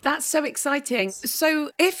 That's so exciting. So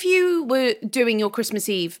if you were doing your Christmas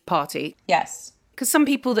Eve party. Yes. Because some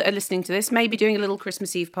people that are listening to this may be doing a little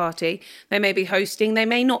Christmas Eve party. They may be hosting. They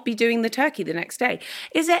may not be doing the turkey the next day.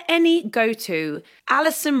 Is there any go-to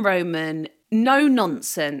Alison Roman, no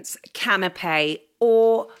nonsense, canapé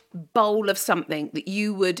or bowl of something that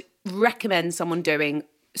you would recommend someone doing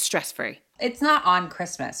stress-free? It's not on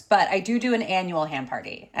Christmas, but I do an annual ham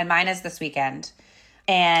party, and mine is this weekend.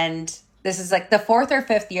 And this is like the 4th or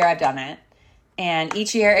 5th year I've done it. And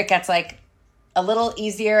each year it gets like a little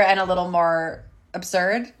easier and a little more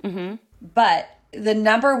absurd. Mm-hmm. But the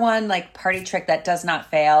number one like party trick that does not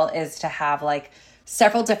fail is to have like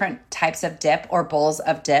several different types of dip or bowls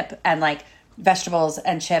of dip and like vegetables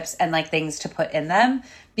and chips and like things to put in them.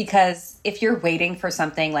 Because if you're waiting for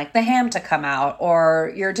something like the ham to come out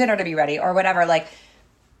or your dinner to be ready or whatever, like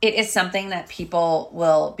it is something that people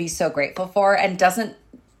will be so grateful for and doesn't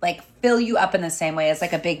like fill you up in the same way as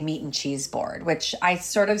like a big meat and cheese board, which I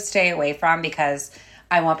sort of stay away from because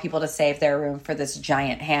I want people to save their room for this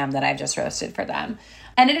giant ham that I've just roasted for them.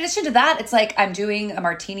 And in addition to that, it's like I'm doing a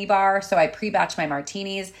martini bar, so I pre-batch my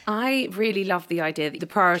martinis. I really love the idea that the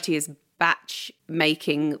priority is batch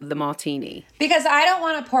making the martini. Because I don't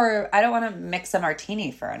want to mix a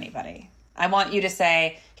martini for anybody. I want you to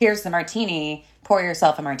say, here's the martini, pour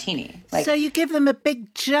yourself a martini. Like, so you give them a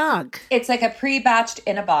big jug. It's like a pre-batched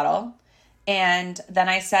in a bottle. And then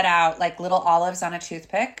I set out like little olives on a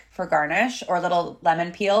toothpick for garnish or little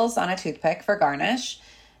lemon peels on a toothpick for garnish.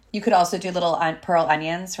 You could also do little pearl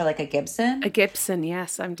onions for like a Gibson. A Gibson,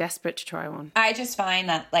 yes. I'm desperate to try one. I just find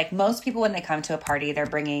that like most people when they come to a party, they're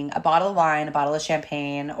bringing a bottle of wine, a bottle of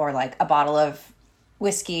champagne, or like a bottle of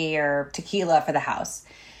whiskey or tequila for the house.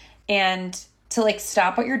 And to like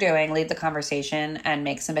stop what you're doing, leave the conversation and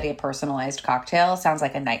make somebody a personalized cocktail sounds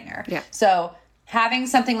like a nightmare. Yeah. So having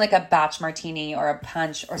something like a batch martini or a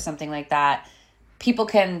punch or something like that, people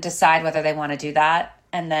can decide whether they want to do that.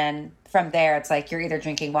 And then from there, it's like you're either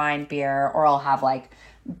drinking wine, beer, or I'll have like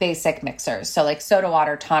basic mixers. So like soda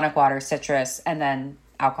water, tonic water, citrus, and then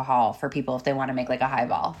alcohol for people if they want to make like a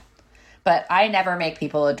highball. But I never make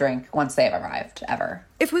people a drink once they've arrived, ever.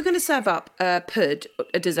 If we're going to serve up a pud,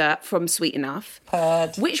 a dessert from Sweet Enough,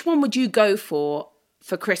 Pud. Which one would you go for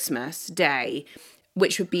Christmas Day?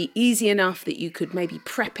 Which would be easy enough that you could maybe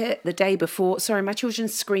prep it the day before. Sorry, my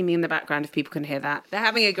children's screaming in the background if people can hear that. They're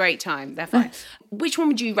having a great time. They're fine. Which one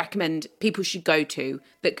would you recommend people should go to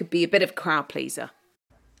that could be a bit of a crowd pleaser?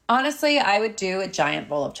 Honestly, I would do a giant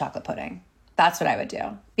bowl of chocolate pudding. That's what I would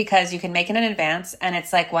do. Because you can make it in advance and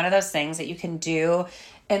it's like one of those things that you can do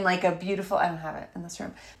in like a beautiful, I don't have it in this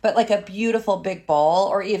room, but like a beautiful big bowl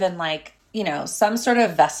or even like, you know, some sort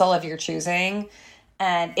of vessel of your choosing.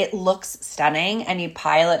 And it looks stunning and you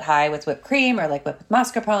pile it high with whipped cream or like whipped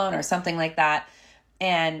mascarpone or something like that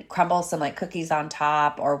and crumble some like cookies on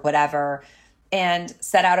top or whatever and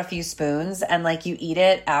set out a few spoons and like you eat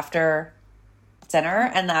it after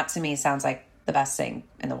dinner. And that to me sounds like the best thing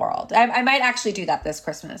in the world. I might actually do that this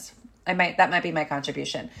Christmas. That might be my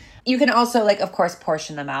contribution. You can also like, of course,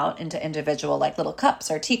 portion them out into individual like little cups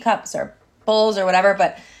or teacups or bowls or whatever.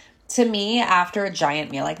 But to me, after a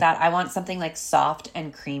giant meal like that, I want something like soft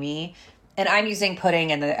and creamy. And I'm using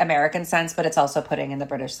pudding in the American sense, but it's also pudding in the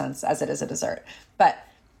British sense as it is a dessert. But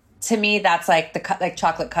to me, that's like like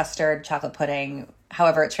chocolate custard, chocolate pudding,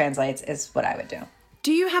 however it translates is what I would do.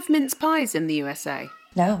 Do you have mince pies in the USA?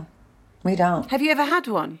 No, we don't. Have you ever had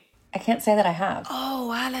one? I can't say that I have.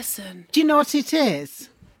 Oh, Alison. Do you know what it is?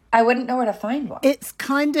 I wouldn't know where to find one. It's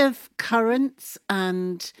kind of currants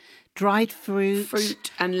and dried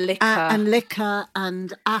fruit and liquor.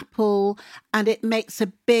 And apple, and it makes a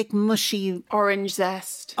big mushy orange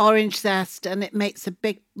zest, and it makes a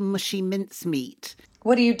big mushy mincemeat.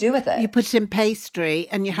 What do you do with it? You put it in pastry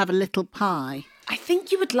and you have a little pie. I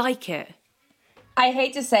think you would like it. I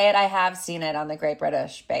hate to say it, I have seen it on the Great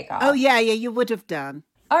British Bake Off. Oh, yeah, you would have done.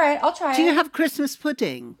 All right, I'll try it. Do you have Christmas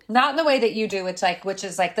pudding? Not in the way that you do, which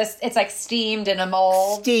is like this. It's like steamed in a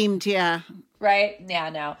mold. Steamed, yeah. Right? Yeah,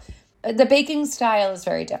 no. The baking style is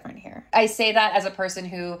very different here. I say that as a person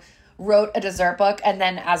who wrote a dessert book and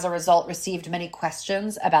then as a result received many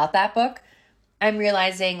questions about that book. I'm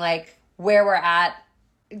realizing like where we're at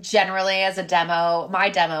generally as a demo, my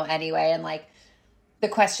demo anyway, and like the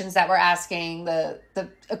questions that we're asking, the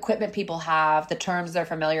equipment people have, the terms they're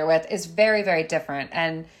familiar with is very, very different.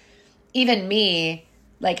 And even me,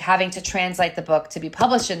 like having to translate the book to be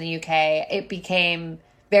published in the UK, it became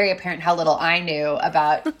very apparent how little I knew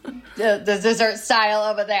about the dessert style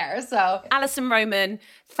over there. So, Alison Roman,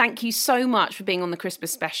 thank you so much for being on the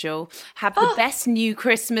Christmas special. Have the best new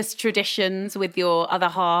Christmas traditions with your other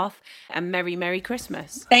half, and Merry, Merry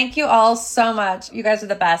Christmas. Thank you all so much. You guys are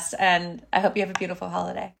the best, and I hope you have a beautiful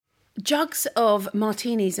holiday. Jugs of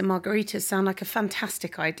martinis and margaritas sound like a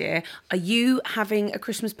fantastic idea. Are you having a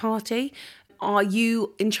Christmas party? Are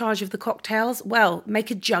you in charge of the cocktails? Well,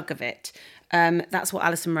 make a jug of it. That's what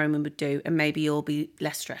Alison Roman would do, and maybe you'll be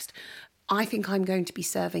less stressed. I think I'm going to be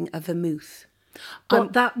serving a vermouth.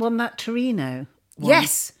 That Torino one?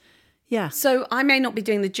 Yes. Yeah. So I may not be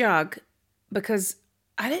doing the jug because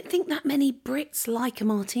I don't think that many Brits like a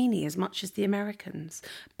martini as much as the Americans.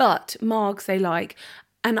 But margs they like.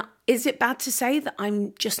 And is it bad to say that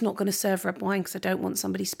I'm just not going to serve red wine because I don't want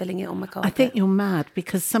somebody spilling it on my carpet? I think you're mad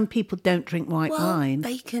because some people don't drink white wine.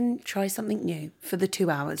 They can try something new for the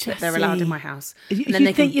 2 hours that they're allowed in my house. You And then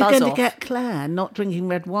they think can you're buzz going off. to get Claire not drinking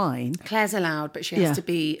red wine? Claire's allowed, but she has to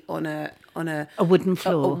be on a wooden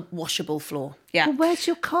floor, a washable floor. Yeah. Well, where's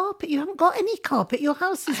your carpet? You haven't got any carpet. Your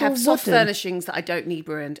house is I have all soft wooden. furnishings that I don't need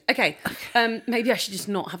ruined. Okay. Maybe I should just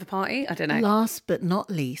not have a party. I don't know. Last but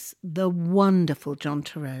not least, the wonderful John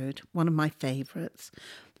Turode, one of my favourites.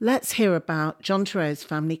 Let's hear about John Turode's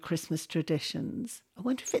family Christmas traditions. I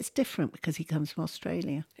wonder if it's different because he comes from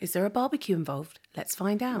Australia. Is there a barbecue involved? Let's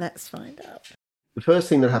find out. The first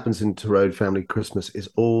thing that happens in Turode family Christmas is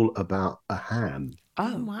all about a ham.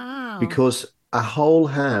 Oh, wow. Because a whole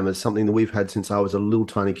ham is something that we've had since I was a little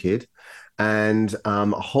tiny kid. And a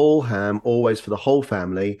whole ham always for the whole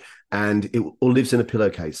family. And it lives in a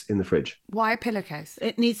pillowcase in the fridge. Why a pillowcase?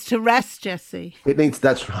 It needs to rest, Jessie.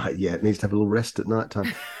 That's right. Yeah, it needs to have a little rest at night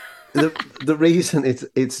time. The reason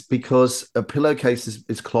it's because a pillowcase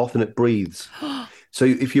is cloth and it breathes. So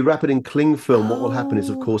if you wrap it in cling film, what will happen is,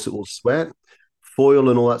 of course, it will sweat. Foil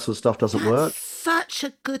and all that sort of stuff doesn't work. Such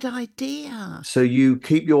a good idea. So you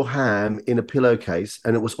keep your ham in a pillowcase,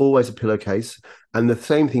 and it was always a pillowcase. And the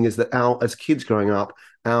same thing is that as kids growing up,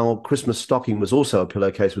 our Christmas stocking was also a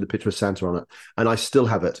pillowcase with a picture of Santa on it. And I still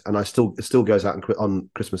have it, and it still goes out on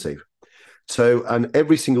Christmas Eve. So, and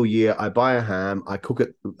every single year I buy a ham, I cook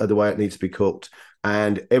it the way it needs to be cooked.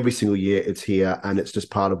 And every single year it's here, and it's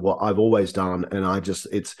just part of what I've always done. And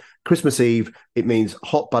it's Christmas Eve. It means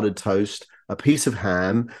hot buttered toast, a piece of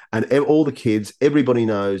ham, and all the kids, everybody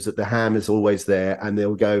knows that the ham is always there, and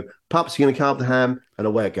they'll go, "Pups, you're going to carve the ham," and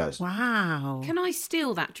away it goes. Wow. Can I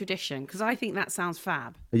steal that tradition? Because I think that sounds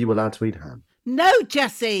fab. Are you allowed to eat ham? No,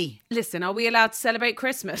 Jessie. Listen, are we allowed to celebrate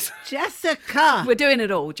Christmas? Jessica. We're doing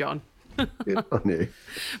it all, John. Good on you.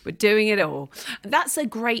 We're doing it all. That's a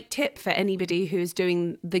great tip for anybody who's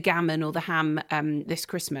doing the gammon or the ham this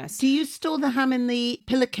Christmas. Do you store the ham in the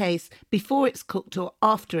pillowcase before it's cooked or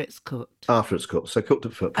after it's cooked? After it's cooked. So cooked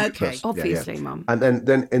it first. Okay. Obviously, Mum. And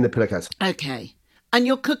then in the pillowcase. Okay. And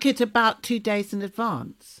you'll cook it about 2 days in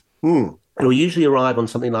advance? It'll usually arrive on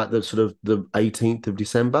something like the 18th of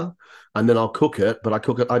December, and then I'll cook it, but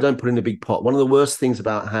I don't put it in a big pot. One of the worst things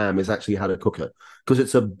about ham is actually how to cook it, because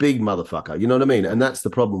it's a big motherfucker, you know what I mean? And that's the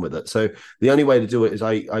problem with it. So the only way to do it is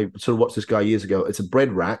I sort of watched this guy years ago. It's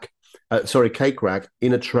a cake rack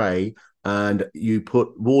in a tray, and you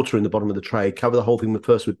put water in the bottom of the tray, cover the whole thing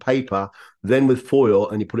first with paper, then with foil,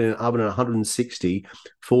 and you put it in an oven at 160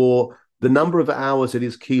 for the number of hours it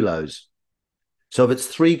is kilos. So if it's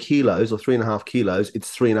 3 kilos or 3.5 kilos,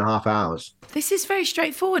 it's 3.5 hours. This is very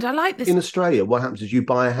straightforward. I like this. In Australia, what happens is you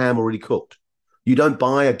buy a ham already cooked. You don't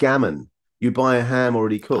buy a gammon. You buy a ham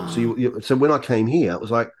already cooked. Oh. So when I came here, it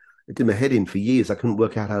was like, it did my head in for years. I couldn't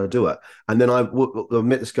work out how to do it. And then I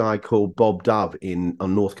met this guy called Bob Dove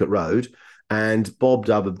on Northcote Road. And Bob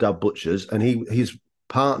Dove of Dove Butchers, and his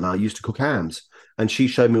partner used to cook hams. and she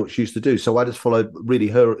showed me what she used to do. So I just followed really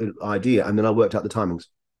her idea, and then I worked out the timings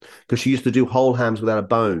because she used to do whole hams without a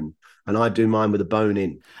bone, and I do mine with a bone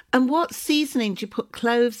in. And what seasoning? Do you put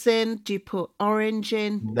cloves in? Do you put orange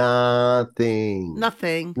in? Nothing.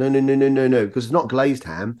 Nothing. No. Because it's not glazed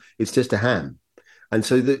ham; it's just a ham. And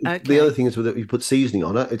so the other thing is that if you put seasoning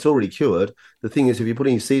on it, it's already cured. The thing is, if you put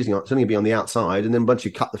any seasoning on it, it's only going to be on the outside, and then once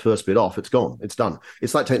you cut the first bit off, it's gone. It's done.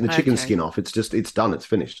 It's like taking the chicken skin off. It's done. It's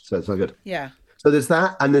finished. So it's not good. Yeah. So there's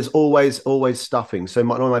that, and there's always stuffing. So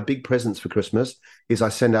one of my big presents for Christmas is I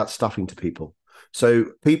send out stuffing to people.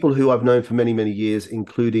 So people who I've known for many, many years,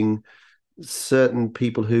 including certain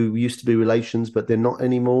people who used to be relations, but they're not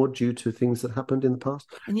anymore due to things that happened in the past.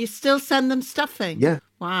 And you still send them stuffing? Yeah.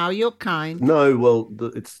 Wow, you're kind. No, well,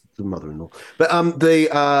 it's the mother-in-law. But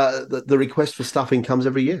the request for stuffing comes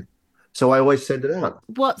every year. So I always send it out.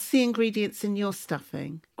 What's the ingredients in your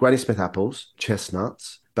stuffing? Granny Smith apples,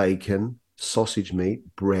 chestnuts, bacon, sausage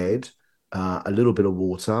meat, bread, a little bit of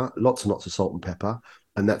water, lots and lots of salt and pepper,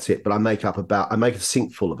 and that's it. But I make a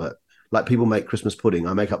sink full of it. Like people make Christmas pudding.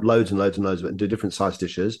 I make up loads and loads and loads of it and do different size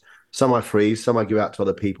dishes. Some I freeze, some I give out to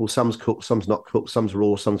other people. Some's cooked, some's not cooked, some's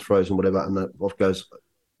raw, some's frozen, whatever, and then off goes,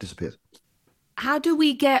 disappears. How do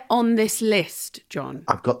we get on this list, John?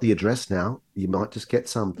 I've got the address now. You might just get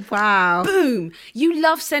some. Wow. Boom. You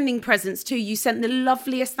love sending presents too. You sent the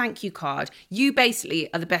loveliest thank you card. You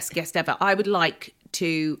basically are the best guest ever. I would like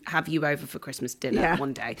to have you over for Christmas dinner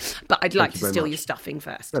one day, but I'd like to steal your stuffing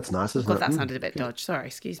first. That's nice, isn't it? God, that sounded a bit dodgy. Sorry,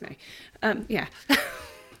 excuse me. Yeah.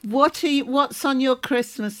 What's on your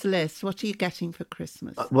Christmas list? What are you getting for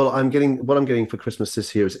Christmas? What I'm getting for Christmas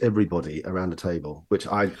this year is everybody around the table, which it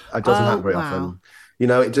doesn't happen very often. You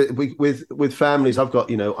know, with families, I've got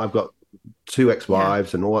 2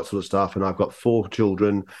 ex-wives and all that sort of stuff, and I've got 4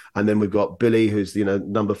 children, and then we've got Billy, who's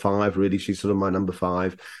number 5. Really, she's sort of my number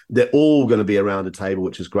 5. They're all going to be around the table,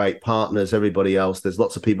 which is great. Partners, everybody else. There's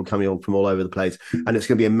lots of people coming on from all over the place, and it's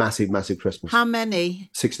going to be a massive, massive Christmas. How many?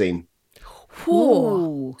 16.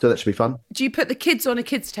 Ooh. So that should be fun. Do you put the kids on a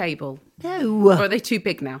kids' table? No. Or are they too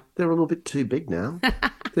big now? They're a little bit too big now.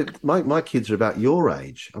 my kids are about your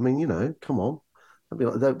age. I mean, come on. I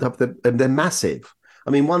mean, they're massive. I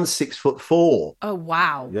mean, one's 6'4". Oh,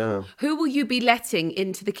 wow. Yeah. Who will you be letting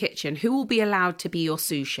into the kitchen? Who will be allowed to be your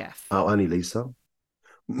sous chef? Oh, only Lisa.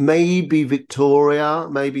 Maybe Victoria,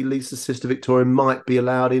 maybe Lisa's sister Victoria might be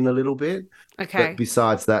allowed in a little bit. Okay. But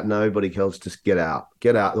besides that, nobody else. Just get out.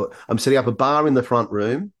 Get out. I'm setting up a bar in the front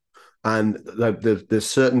room, and there's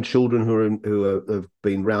certain children who have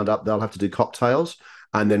been round up. They'll have to do cocktails.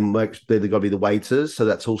 And then they've got to be the waiters, so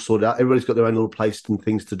that's all sorted out. Everybody's got their own little place and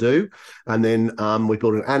things to do. And then we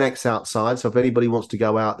built an annex outside, so if anybody wants to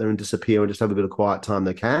go out there and disappear and just have a bit of quiet time,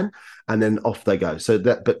 they can. And then off they go. So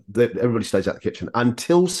everybody stays out the kitchen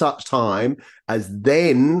until such time as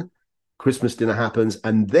then Christmas dinner happens,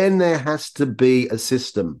 and then there has to be a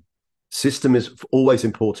system. System is always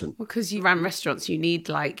important. Well, because you ran restaurants, you need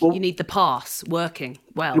you need the pass working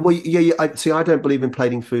well. Well, yeah. I don't believe in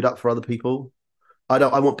plating food up for other people.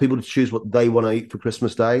 I want people to choose what they want to eat for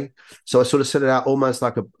Christmas Day. So I sort of set it out almost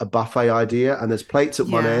like a buffet idea. And there's plates at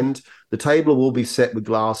one end. The table will be set with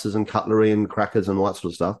glasses and cutlery and crackers and all that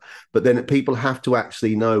sort of stuff. But then people have to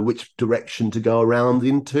actually know which direction to go around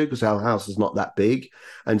into, because our house is not that big.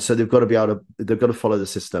 And so they've got to follow the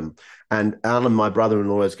system. And Alan, my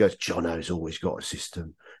brother-in-law, always goes, Jono's always got a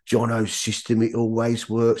system. Jono's system, it always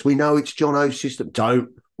works. We know it's Jono's system.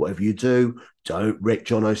 Whatever you do, don't wreck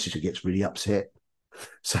Jono's system. He gets really upset.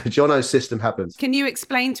 So Jono's system happens. Can you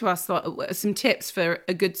explain to us some tips for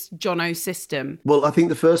a good Jono system? Well, I think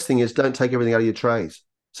the first thing is don't take everything out of your trays.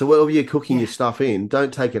 So whatever you're cooking your stuff in,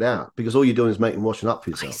 don't take it out, because all you're doing is making washing up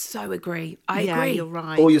for yourself. I so agree. I agree. You're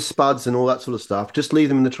right. All your spuds and all that sort of stuff, just leave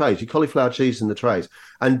them in the trays. Your cauliflower cheese in the trays.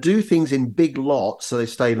 And do things in big lots so they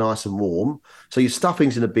stay nice and warm. So your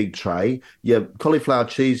stuffing's in a big tray, your cauliflower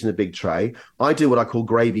cheese in a big tray. I do what I call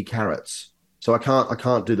gravy carrots. So I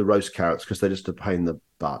can't do the roast carrots because they're just a pain in the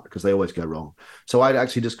butt, because they always go wrong. So I'd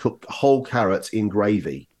actually just cook whole carrots in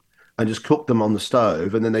gravy and just cook them on the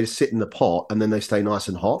stove, and then they sit in the pot, and then they stay nice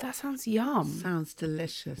and hot. That sounds yum. Sounds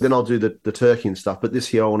delicious. Then I'll do the turkey and stuff. But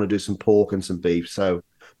this year I want to do some pork and some beef. So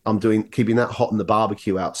I'm keeping that hot in the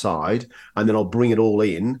barbecue outside, and then I'll bring it all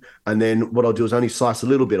in. And then what I'll do is only slice a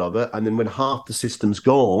little bit of it. And then when half the system's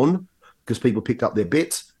gone, because people picked up their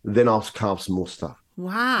bits, then I'll carve some more stuff.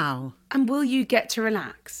 Wow. And will you get to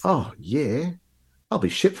relax? Oh, yeah. I'll be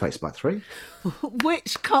shit-faced by 3.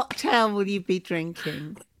 Which cocktail will you be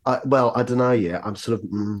drinking? Well, I don't know yet. I'm sort of,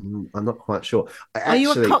 I'm not quite sure. Are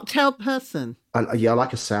you a cocktail person? Yeah, I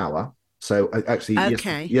like a sour. So actually,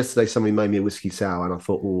 Okay. yesterday somebody made me a whiskey sour, and I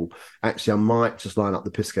thought, oh, actually, I might just line up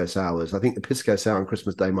the pisco sours. I think the pisco sour on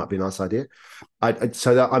Christmas Day might be a nice idea.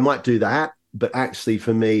 So that I might do that. But actually,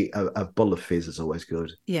 for me, a bottle of fizz is always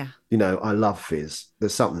good. Yeah. I love fizz.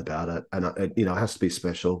 There's something about it, and it has to be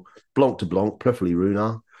special. Blanc de Blanc, preferably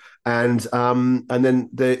Runar. And then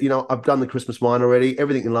I've done the Christmas wine already.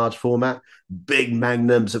 Everything in large format, big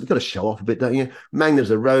magnums. We've got to show off a bit, don't you?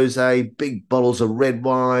 Magnums of rosé, big bottles of red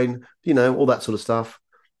wine. All that sort of stuff.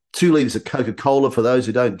 2 liters of Coca-Cola for those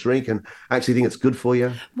who don't drink and actually think it's good for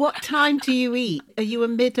you. What time do you eat? Are you a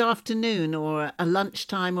mid-afternoon or a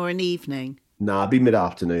lunchtime or an evening? No, it'd be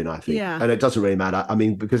mid-afternoon, I think. Yeah. And it doesn't really matter. I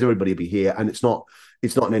mean, because everybody will be here, and it's not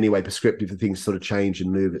in any way prescriptive. If things sort of change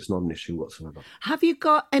and move, it's not an issue whatsoever. Have you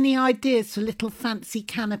got any ideas for little fancy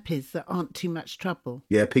canopies that aren't too much trouble?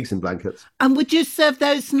 Yeah, pigs in blankets. And would you serve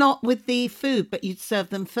those not with the food, but you'd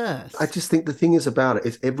serve them first? I just think the thing is about it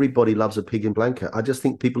is everybody loves a pig in blanket. I just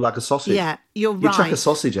think people like a sausage. Yeah, you're right. You chuck a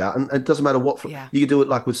sausage out, and it doesn't matter what. Yeah. You can do it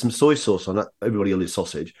like with some soy sauce on it. Everybody will eat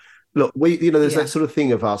sausage. Look, there's that sort of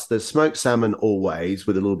thing of us. There's smoked salmon always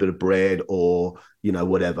with a little bit of bread or,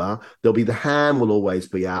 whatever. There'll be the ham will always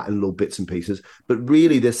be out in little bits and pieces. But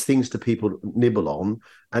really, there's things to people nibble on.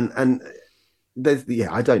 And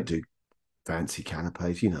I don't do fancy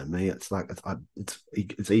canapes. You know me. It's like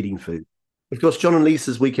it's eating food. Of course, John and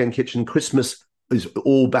Lisa's Weekend Kitchen Christmas is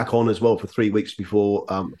all back on as well for 3 weeks before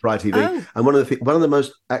Pride TV. Oh. And one of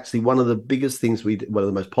the biggest things one of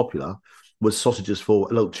the most popular was sausages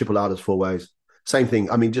little chipolatas 4 ways. Same thing.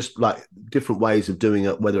 I mean, just like different ways of doing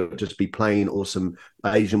it, whether it just be plain or some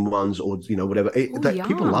Asian ones or, whatever.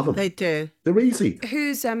 People love them. They do. They're easy.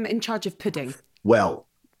 Who's in charge of pudding? Well,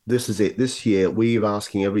 this is it. This year, we're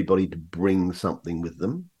asking everybody to bring something with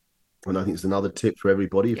them. And I think it's another tip for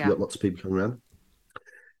everybody if you've got lots of people coming around.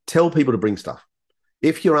 Tell people to bring stuff.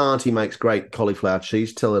 If your auntie makes great cauliflower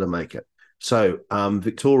cheese, tell her to make it. So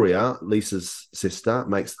Victoria, Lisa's sister,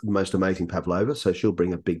 makes the most amazing pavlova. So she'll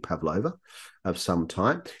bring a big pavlova of some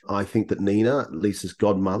type. I think that Nina, Lisa's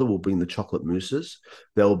godmother, will bring the chocolate mousses.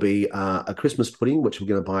 There'll be a Christmas pudding, which we're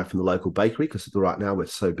going to buy from the local bakery because right now we're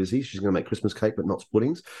so busy. She's going to make Christmas cake, but not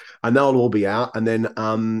puddings. And they'll all be out. And then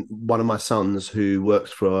one of my sons who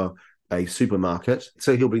works for a supermarket,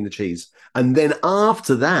 so he'll bring the cheese. And then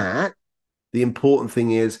after that, the important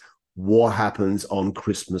thing is, what happens on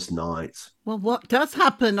Christmas night? Well, what does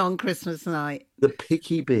happen on Christmas night? The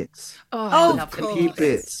picky bits. Oh, I love the picky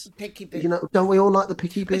bits. Picky bits. Don't we all like the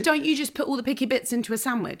picky bits? But don't you just put all the picky bits into a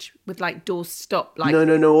sandwich with like door stop? Like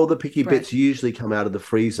No. All the picky bread. bits usually come out of the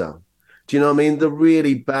freezer. Do you know what I mean? The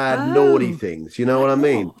really bad, naughty things. You know what I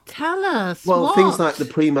mean? Tell us. Well, what? things like the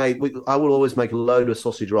pre-made. I will always make a load of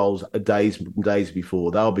sausage rolls days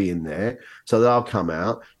before. They'll be in there, so they'll come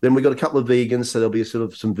out. Then we've got a couple of vegans, so there'll be sort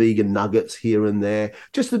of some vegan nuggets here and there.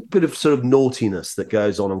 Just a bit of sort of naughtiness that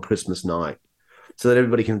goes on Christmas night, so that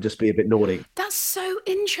everybody can just be a bit naughty. That's so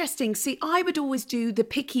interesting. See, I would always do the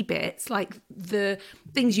picky bits, like the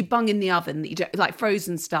things you bung in the oven that you don't, like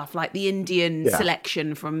frozen stuff, like the Indian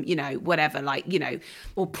selection from, whatever,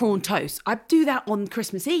 or prawn toast. I'd do that on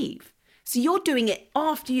Christmas Eve. So you're doing it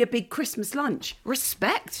after your big Christmas lunch.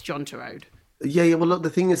 Respect, John Turode. Yeah. Well, look, the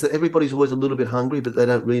thing is that everybody's always a little bit hungry, but they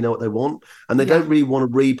don't really know what they want, and they don't really want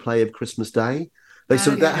a replay of Christmas Day.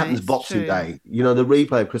 That happens Boxing Day. The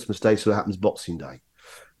replay of Christmas Day sort of happens Boxing Day.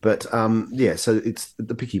 But so it's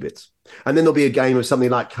the picky bits. And then there'll be a game of something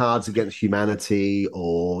like Cards Against Humanity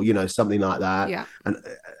or, something like that. Yeah.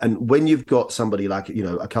 And when you've got somebody like,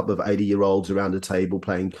 a couple of 80-year-olds around a table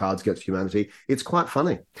playing Cards Against Humanity, it's quite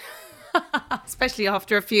funny. Especially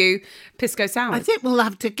after a few pisco sours. I think we'll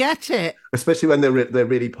have to get it. Especially when they're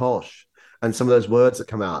really posh. And some of those words that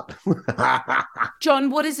come out. John,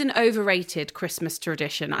 what is an overrated Christmas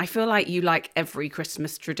tradition? I feel like you like every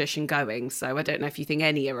Christmas tradition going, so I don't know if you think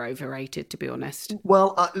any are overrated, to be honest.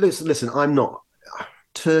 Well, listen, I'm not.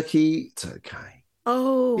 Turkey, it's okay.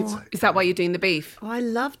 Oh. It's okay. Is that why you're doing the beef? I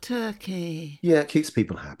love turkey. Yeah, it keeps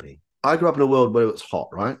people happy. I grew up in a world where it was hot,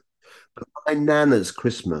 right? But my nana's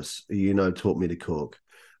Christmas, taught me to cook.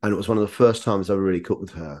 And it was one of the first times I ever really cooked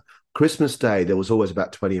with her. Christmas Day, there was always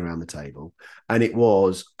about 20 around the table, and it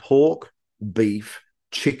was pork, beef,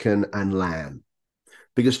 chicken, and lamb.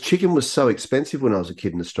 Because chicken was so expensive when I was a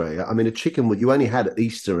kid in Australia. I mean, a chicken you only had at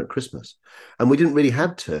Easter and at Christmas, and we didn't really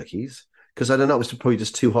have turkeys because I don't know, it was probably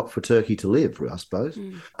just too hot for turkey to live, I suppose.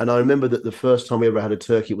 And I remember that the first time we ever had a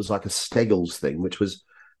turkey, it was like a Steggles thing, which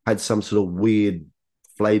had some sort of weird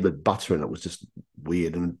flavored butter in it. It was just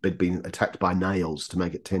weird, and it'd been attacked by nails to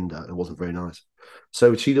make it tender. It wasn't very nice.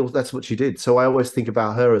 So that's what she did. So I always think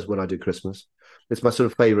about her as when I do Christmas. it's my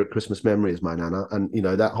sort of favourite Christmas memory is my Nana. And, you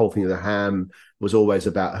know, that whole thing of the ham was always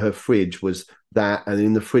about her fridge was that. And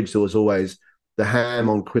in the fridge, there was always the ham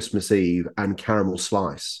on Christmas Eve and caramel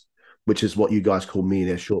slice, which is what you guys call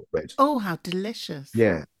millionaire shortbread. Oh, how delicious.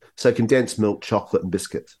 Yeah. So condensed milk, chocolate and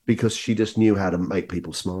biscuits, because she just knew how to make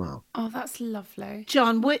people smile. Oh, that's lovely.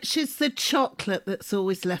 John, which is the chocolate that's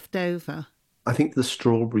always left over? I think the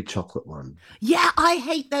strawberry chocolate one. Yeah, I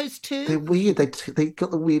hate those too. They're weird. They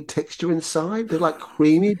got the weird texture inside. They're like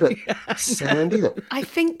creamy but sandy. I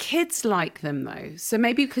think kids like them though. So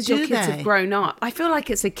maybe because your kids have grown up. I feel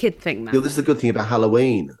like it's a kid thing now. You know, this is the good thing about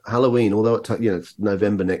Halloween. Halloween, although it's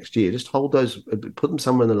November next year, just hold those, put them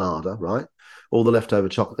somewhere in the larder, right? All the leftover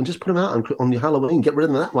chocolate, and just put them out on your Halloween. Get rid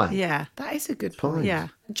of them that way. Yeah. That is a good point. Yeah.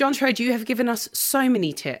 John Trode, you have given us so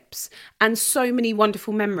many tips and so many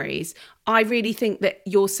wonderful memories. I really think that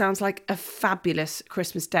yours sounds like a fabulous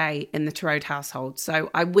Christmas day in the Trode household. So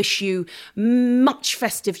I wish you much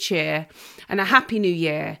festive cheer and a happy new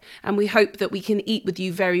year. And we hope that we can eat with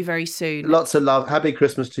you very, very soon. Lots of love. Happy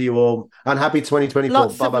Christmas to you all. And happy 2024.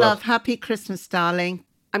 Lots Bye-bye, of love. Happy Christmas, darling.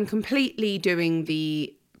 I'm completely doing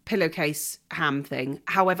the pillowcase ham thing.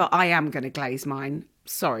 However, I am going to glaze mine.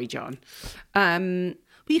 Sorry, John.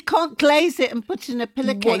 You can't glaze it and put it in a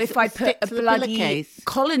pillowcase. What if I put a bloody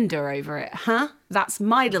colander over it, huh? That's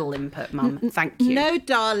my little input, Mum. Thank you. No,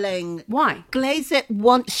 darling. Why? Glaze it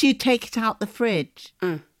once you take it out the fridge.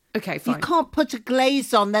 Okay, fine. You can't put a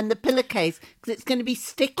glaze on, then the pillowcase, because it's going to be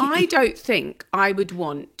sticky. I don't think I would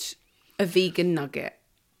want a vegan nugget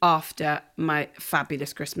after my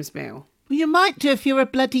fabulous Christmas meal. Well, you might do if you're a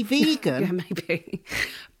bloody vegan. Yeah, maybe.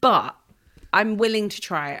 But I'm willing to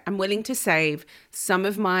try it. I'm willing to save some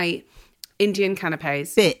of my Indian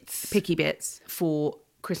canapes, picky bits, for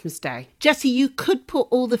Christmas Day. Jessie, you could put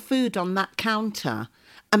all the food on that counter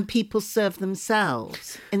and people serve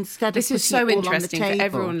themselves instead of this is putting so it all interesting on the for table.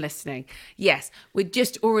 everyone listening. Yes,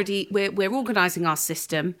 we're organising our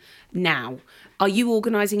system now. Are you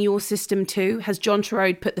organising your system too? Has John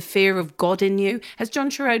Trode put the fear of God in you? Has John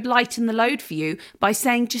Trode lightened the load for you by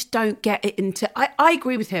saying just don't get it into... I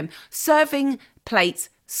agree with him. Serving plates,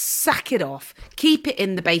 sack it off. Keep it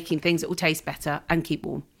in the baking things that will taste better and keep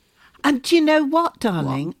warm. And do you know what,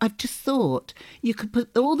 darling? What? I've just thought you could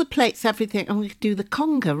put all the plates, everything, and we could do the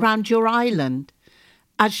conga round your island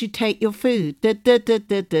as you take your food. What,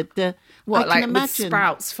 like with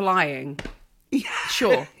sprouts flying? Yeah.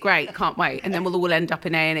 Sure, great, can't wait. And then we'll all end up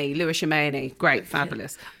in A&E, Lewisham A&E. Great,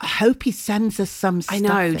 fabulous. I hope he sends us some stuff. I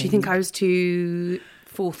know. Do you think I was too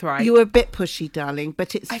forthright? You were a bit pushy, darling,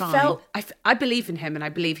 but it's fine. I believe in him and I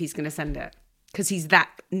believe he's going to send it because he's that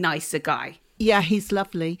nice a guy. Yeah, he's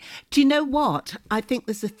lovely. Do you know what? I think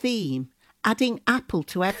there's a theme. Adding apple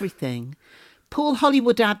to everything. Paul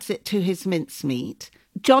Hollywood adds it to his mincemeat.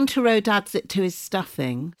 John Trode adds it to his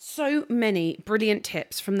stuffing. So many brilliant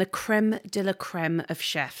tips from the creme de la creme of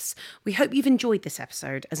chefs. We hope you've enjoyed this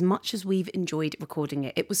episode as much as we've enjoyed recording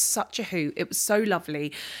it. It was such a hoot. It was so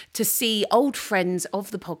lovely to see old friends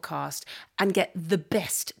of the podcast and get the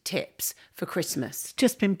best tips for Christmas. It's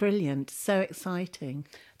just been brilliant. So exciting.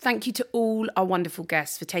 Thank you to all our wonderful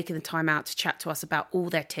guests for taking the time out to chat to us about all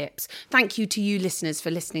their tips. Thank you to you listeners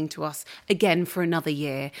for listening to us again for another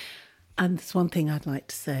year. And there's one thing I'd like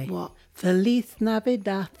to say. What? Feliz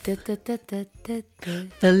Navidad. Feliz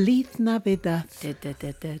Navidad.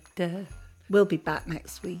 We'll be back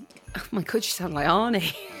next week. Oh my God, you sound like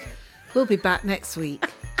Arnie. We'll be back next week.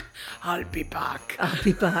 I'll be back. I'll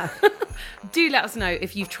be back. Do let us know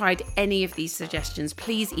if you've tried any of these suggestions.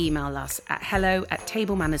 Please email us at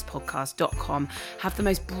hello@tablemannerspodcast.com. Have the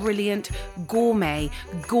most brilliant, gourmet,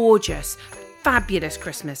 gorgeous, fabulous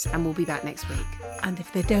Christmas, and we'll be back next week. And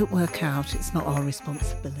if they don't work out, it's not our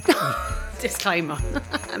responsibility. Disclaimer.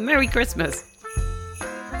 Merry Christmas.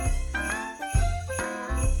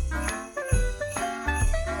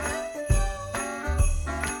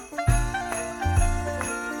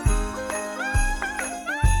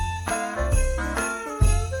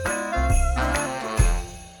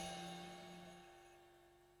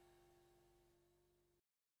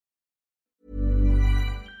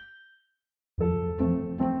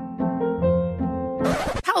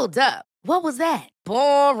 Hold up. What was that?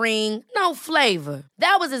 Boring. No flavor.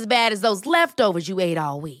 That was as bad as those leftovers you ate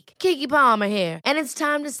all week. Keke Palmer here, and it's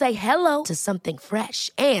time to say hello to something fresh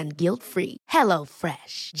and guilt-free. Hello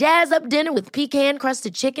Fresh. Jazz up dinner with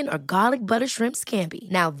pecan-crusted chicken or garlic butter shrimp scampi.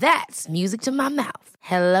 Now that's music to my mouth.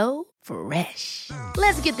 Hello Fresh.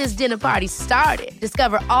 Let's get this dinner party started.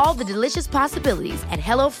 Discover all the delicious possibilities at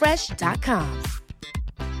hellofresh.com.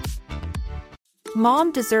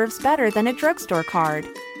 Mom deserves better than a drugstore card.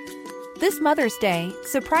 This Mother's Day,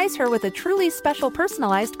 surprise her with a truly special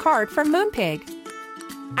personalized card from Moonpig.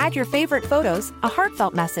 Add your favorite photos, a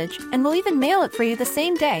heartfelt message, and we'll even mail it for you the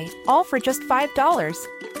same day, all for just $5.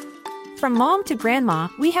 From mom to grandma,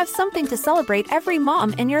 we have something to celebrate every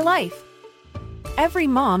mom in your life. Every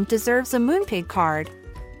mom deserves a Moonpig card.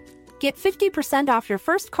 Get 50% off your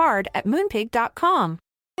first card at moonpig.com.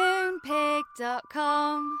 Moonpig.com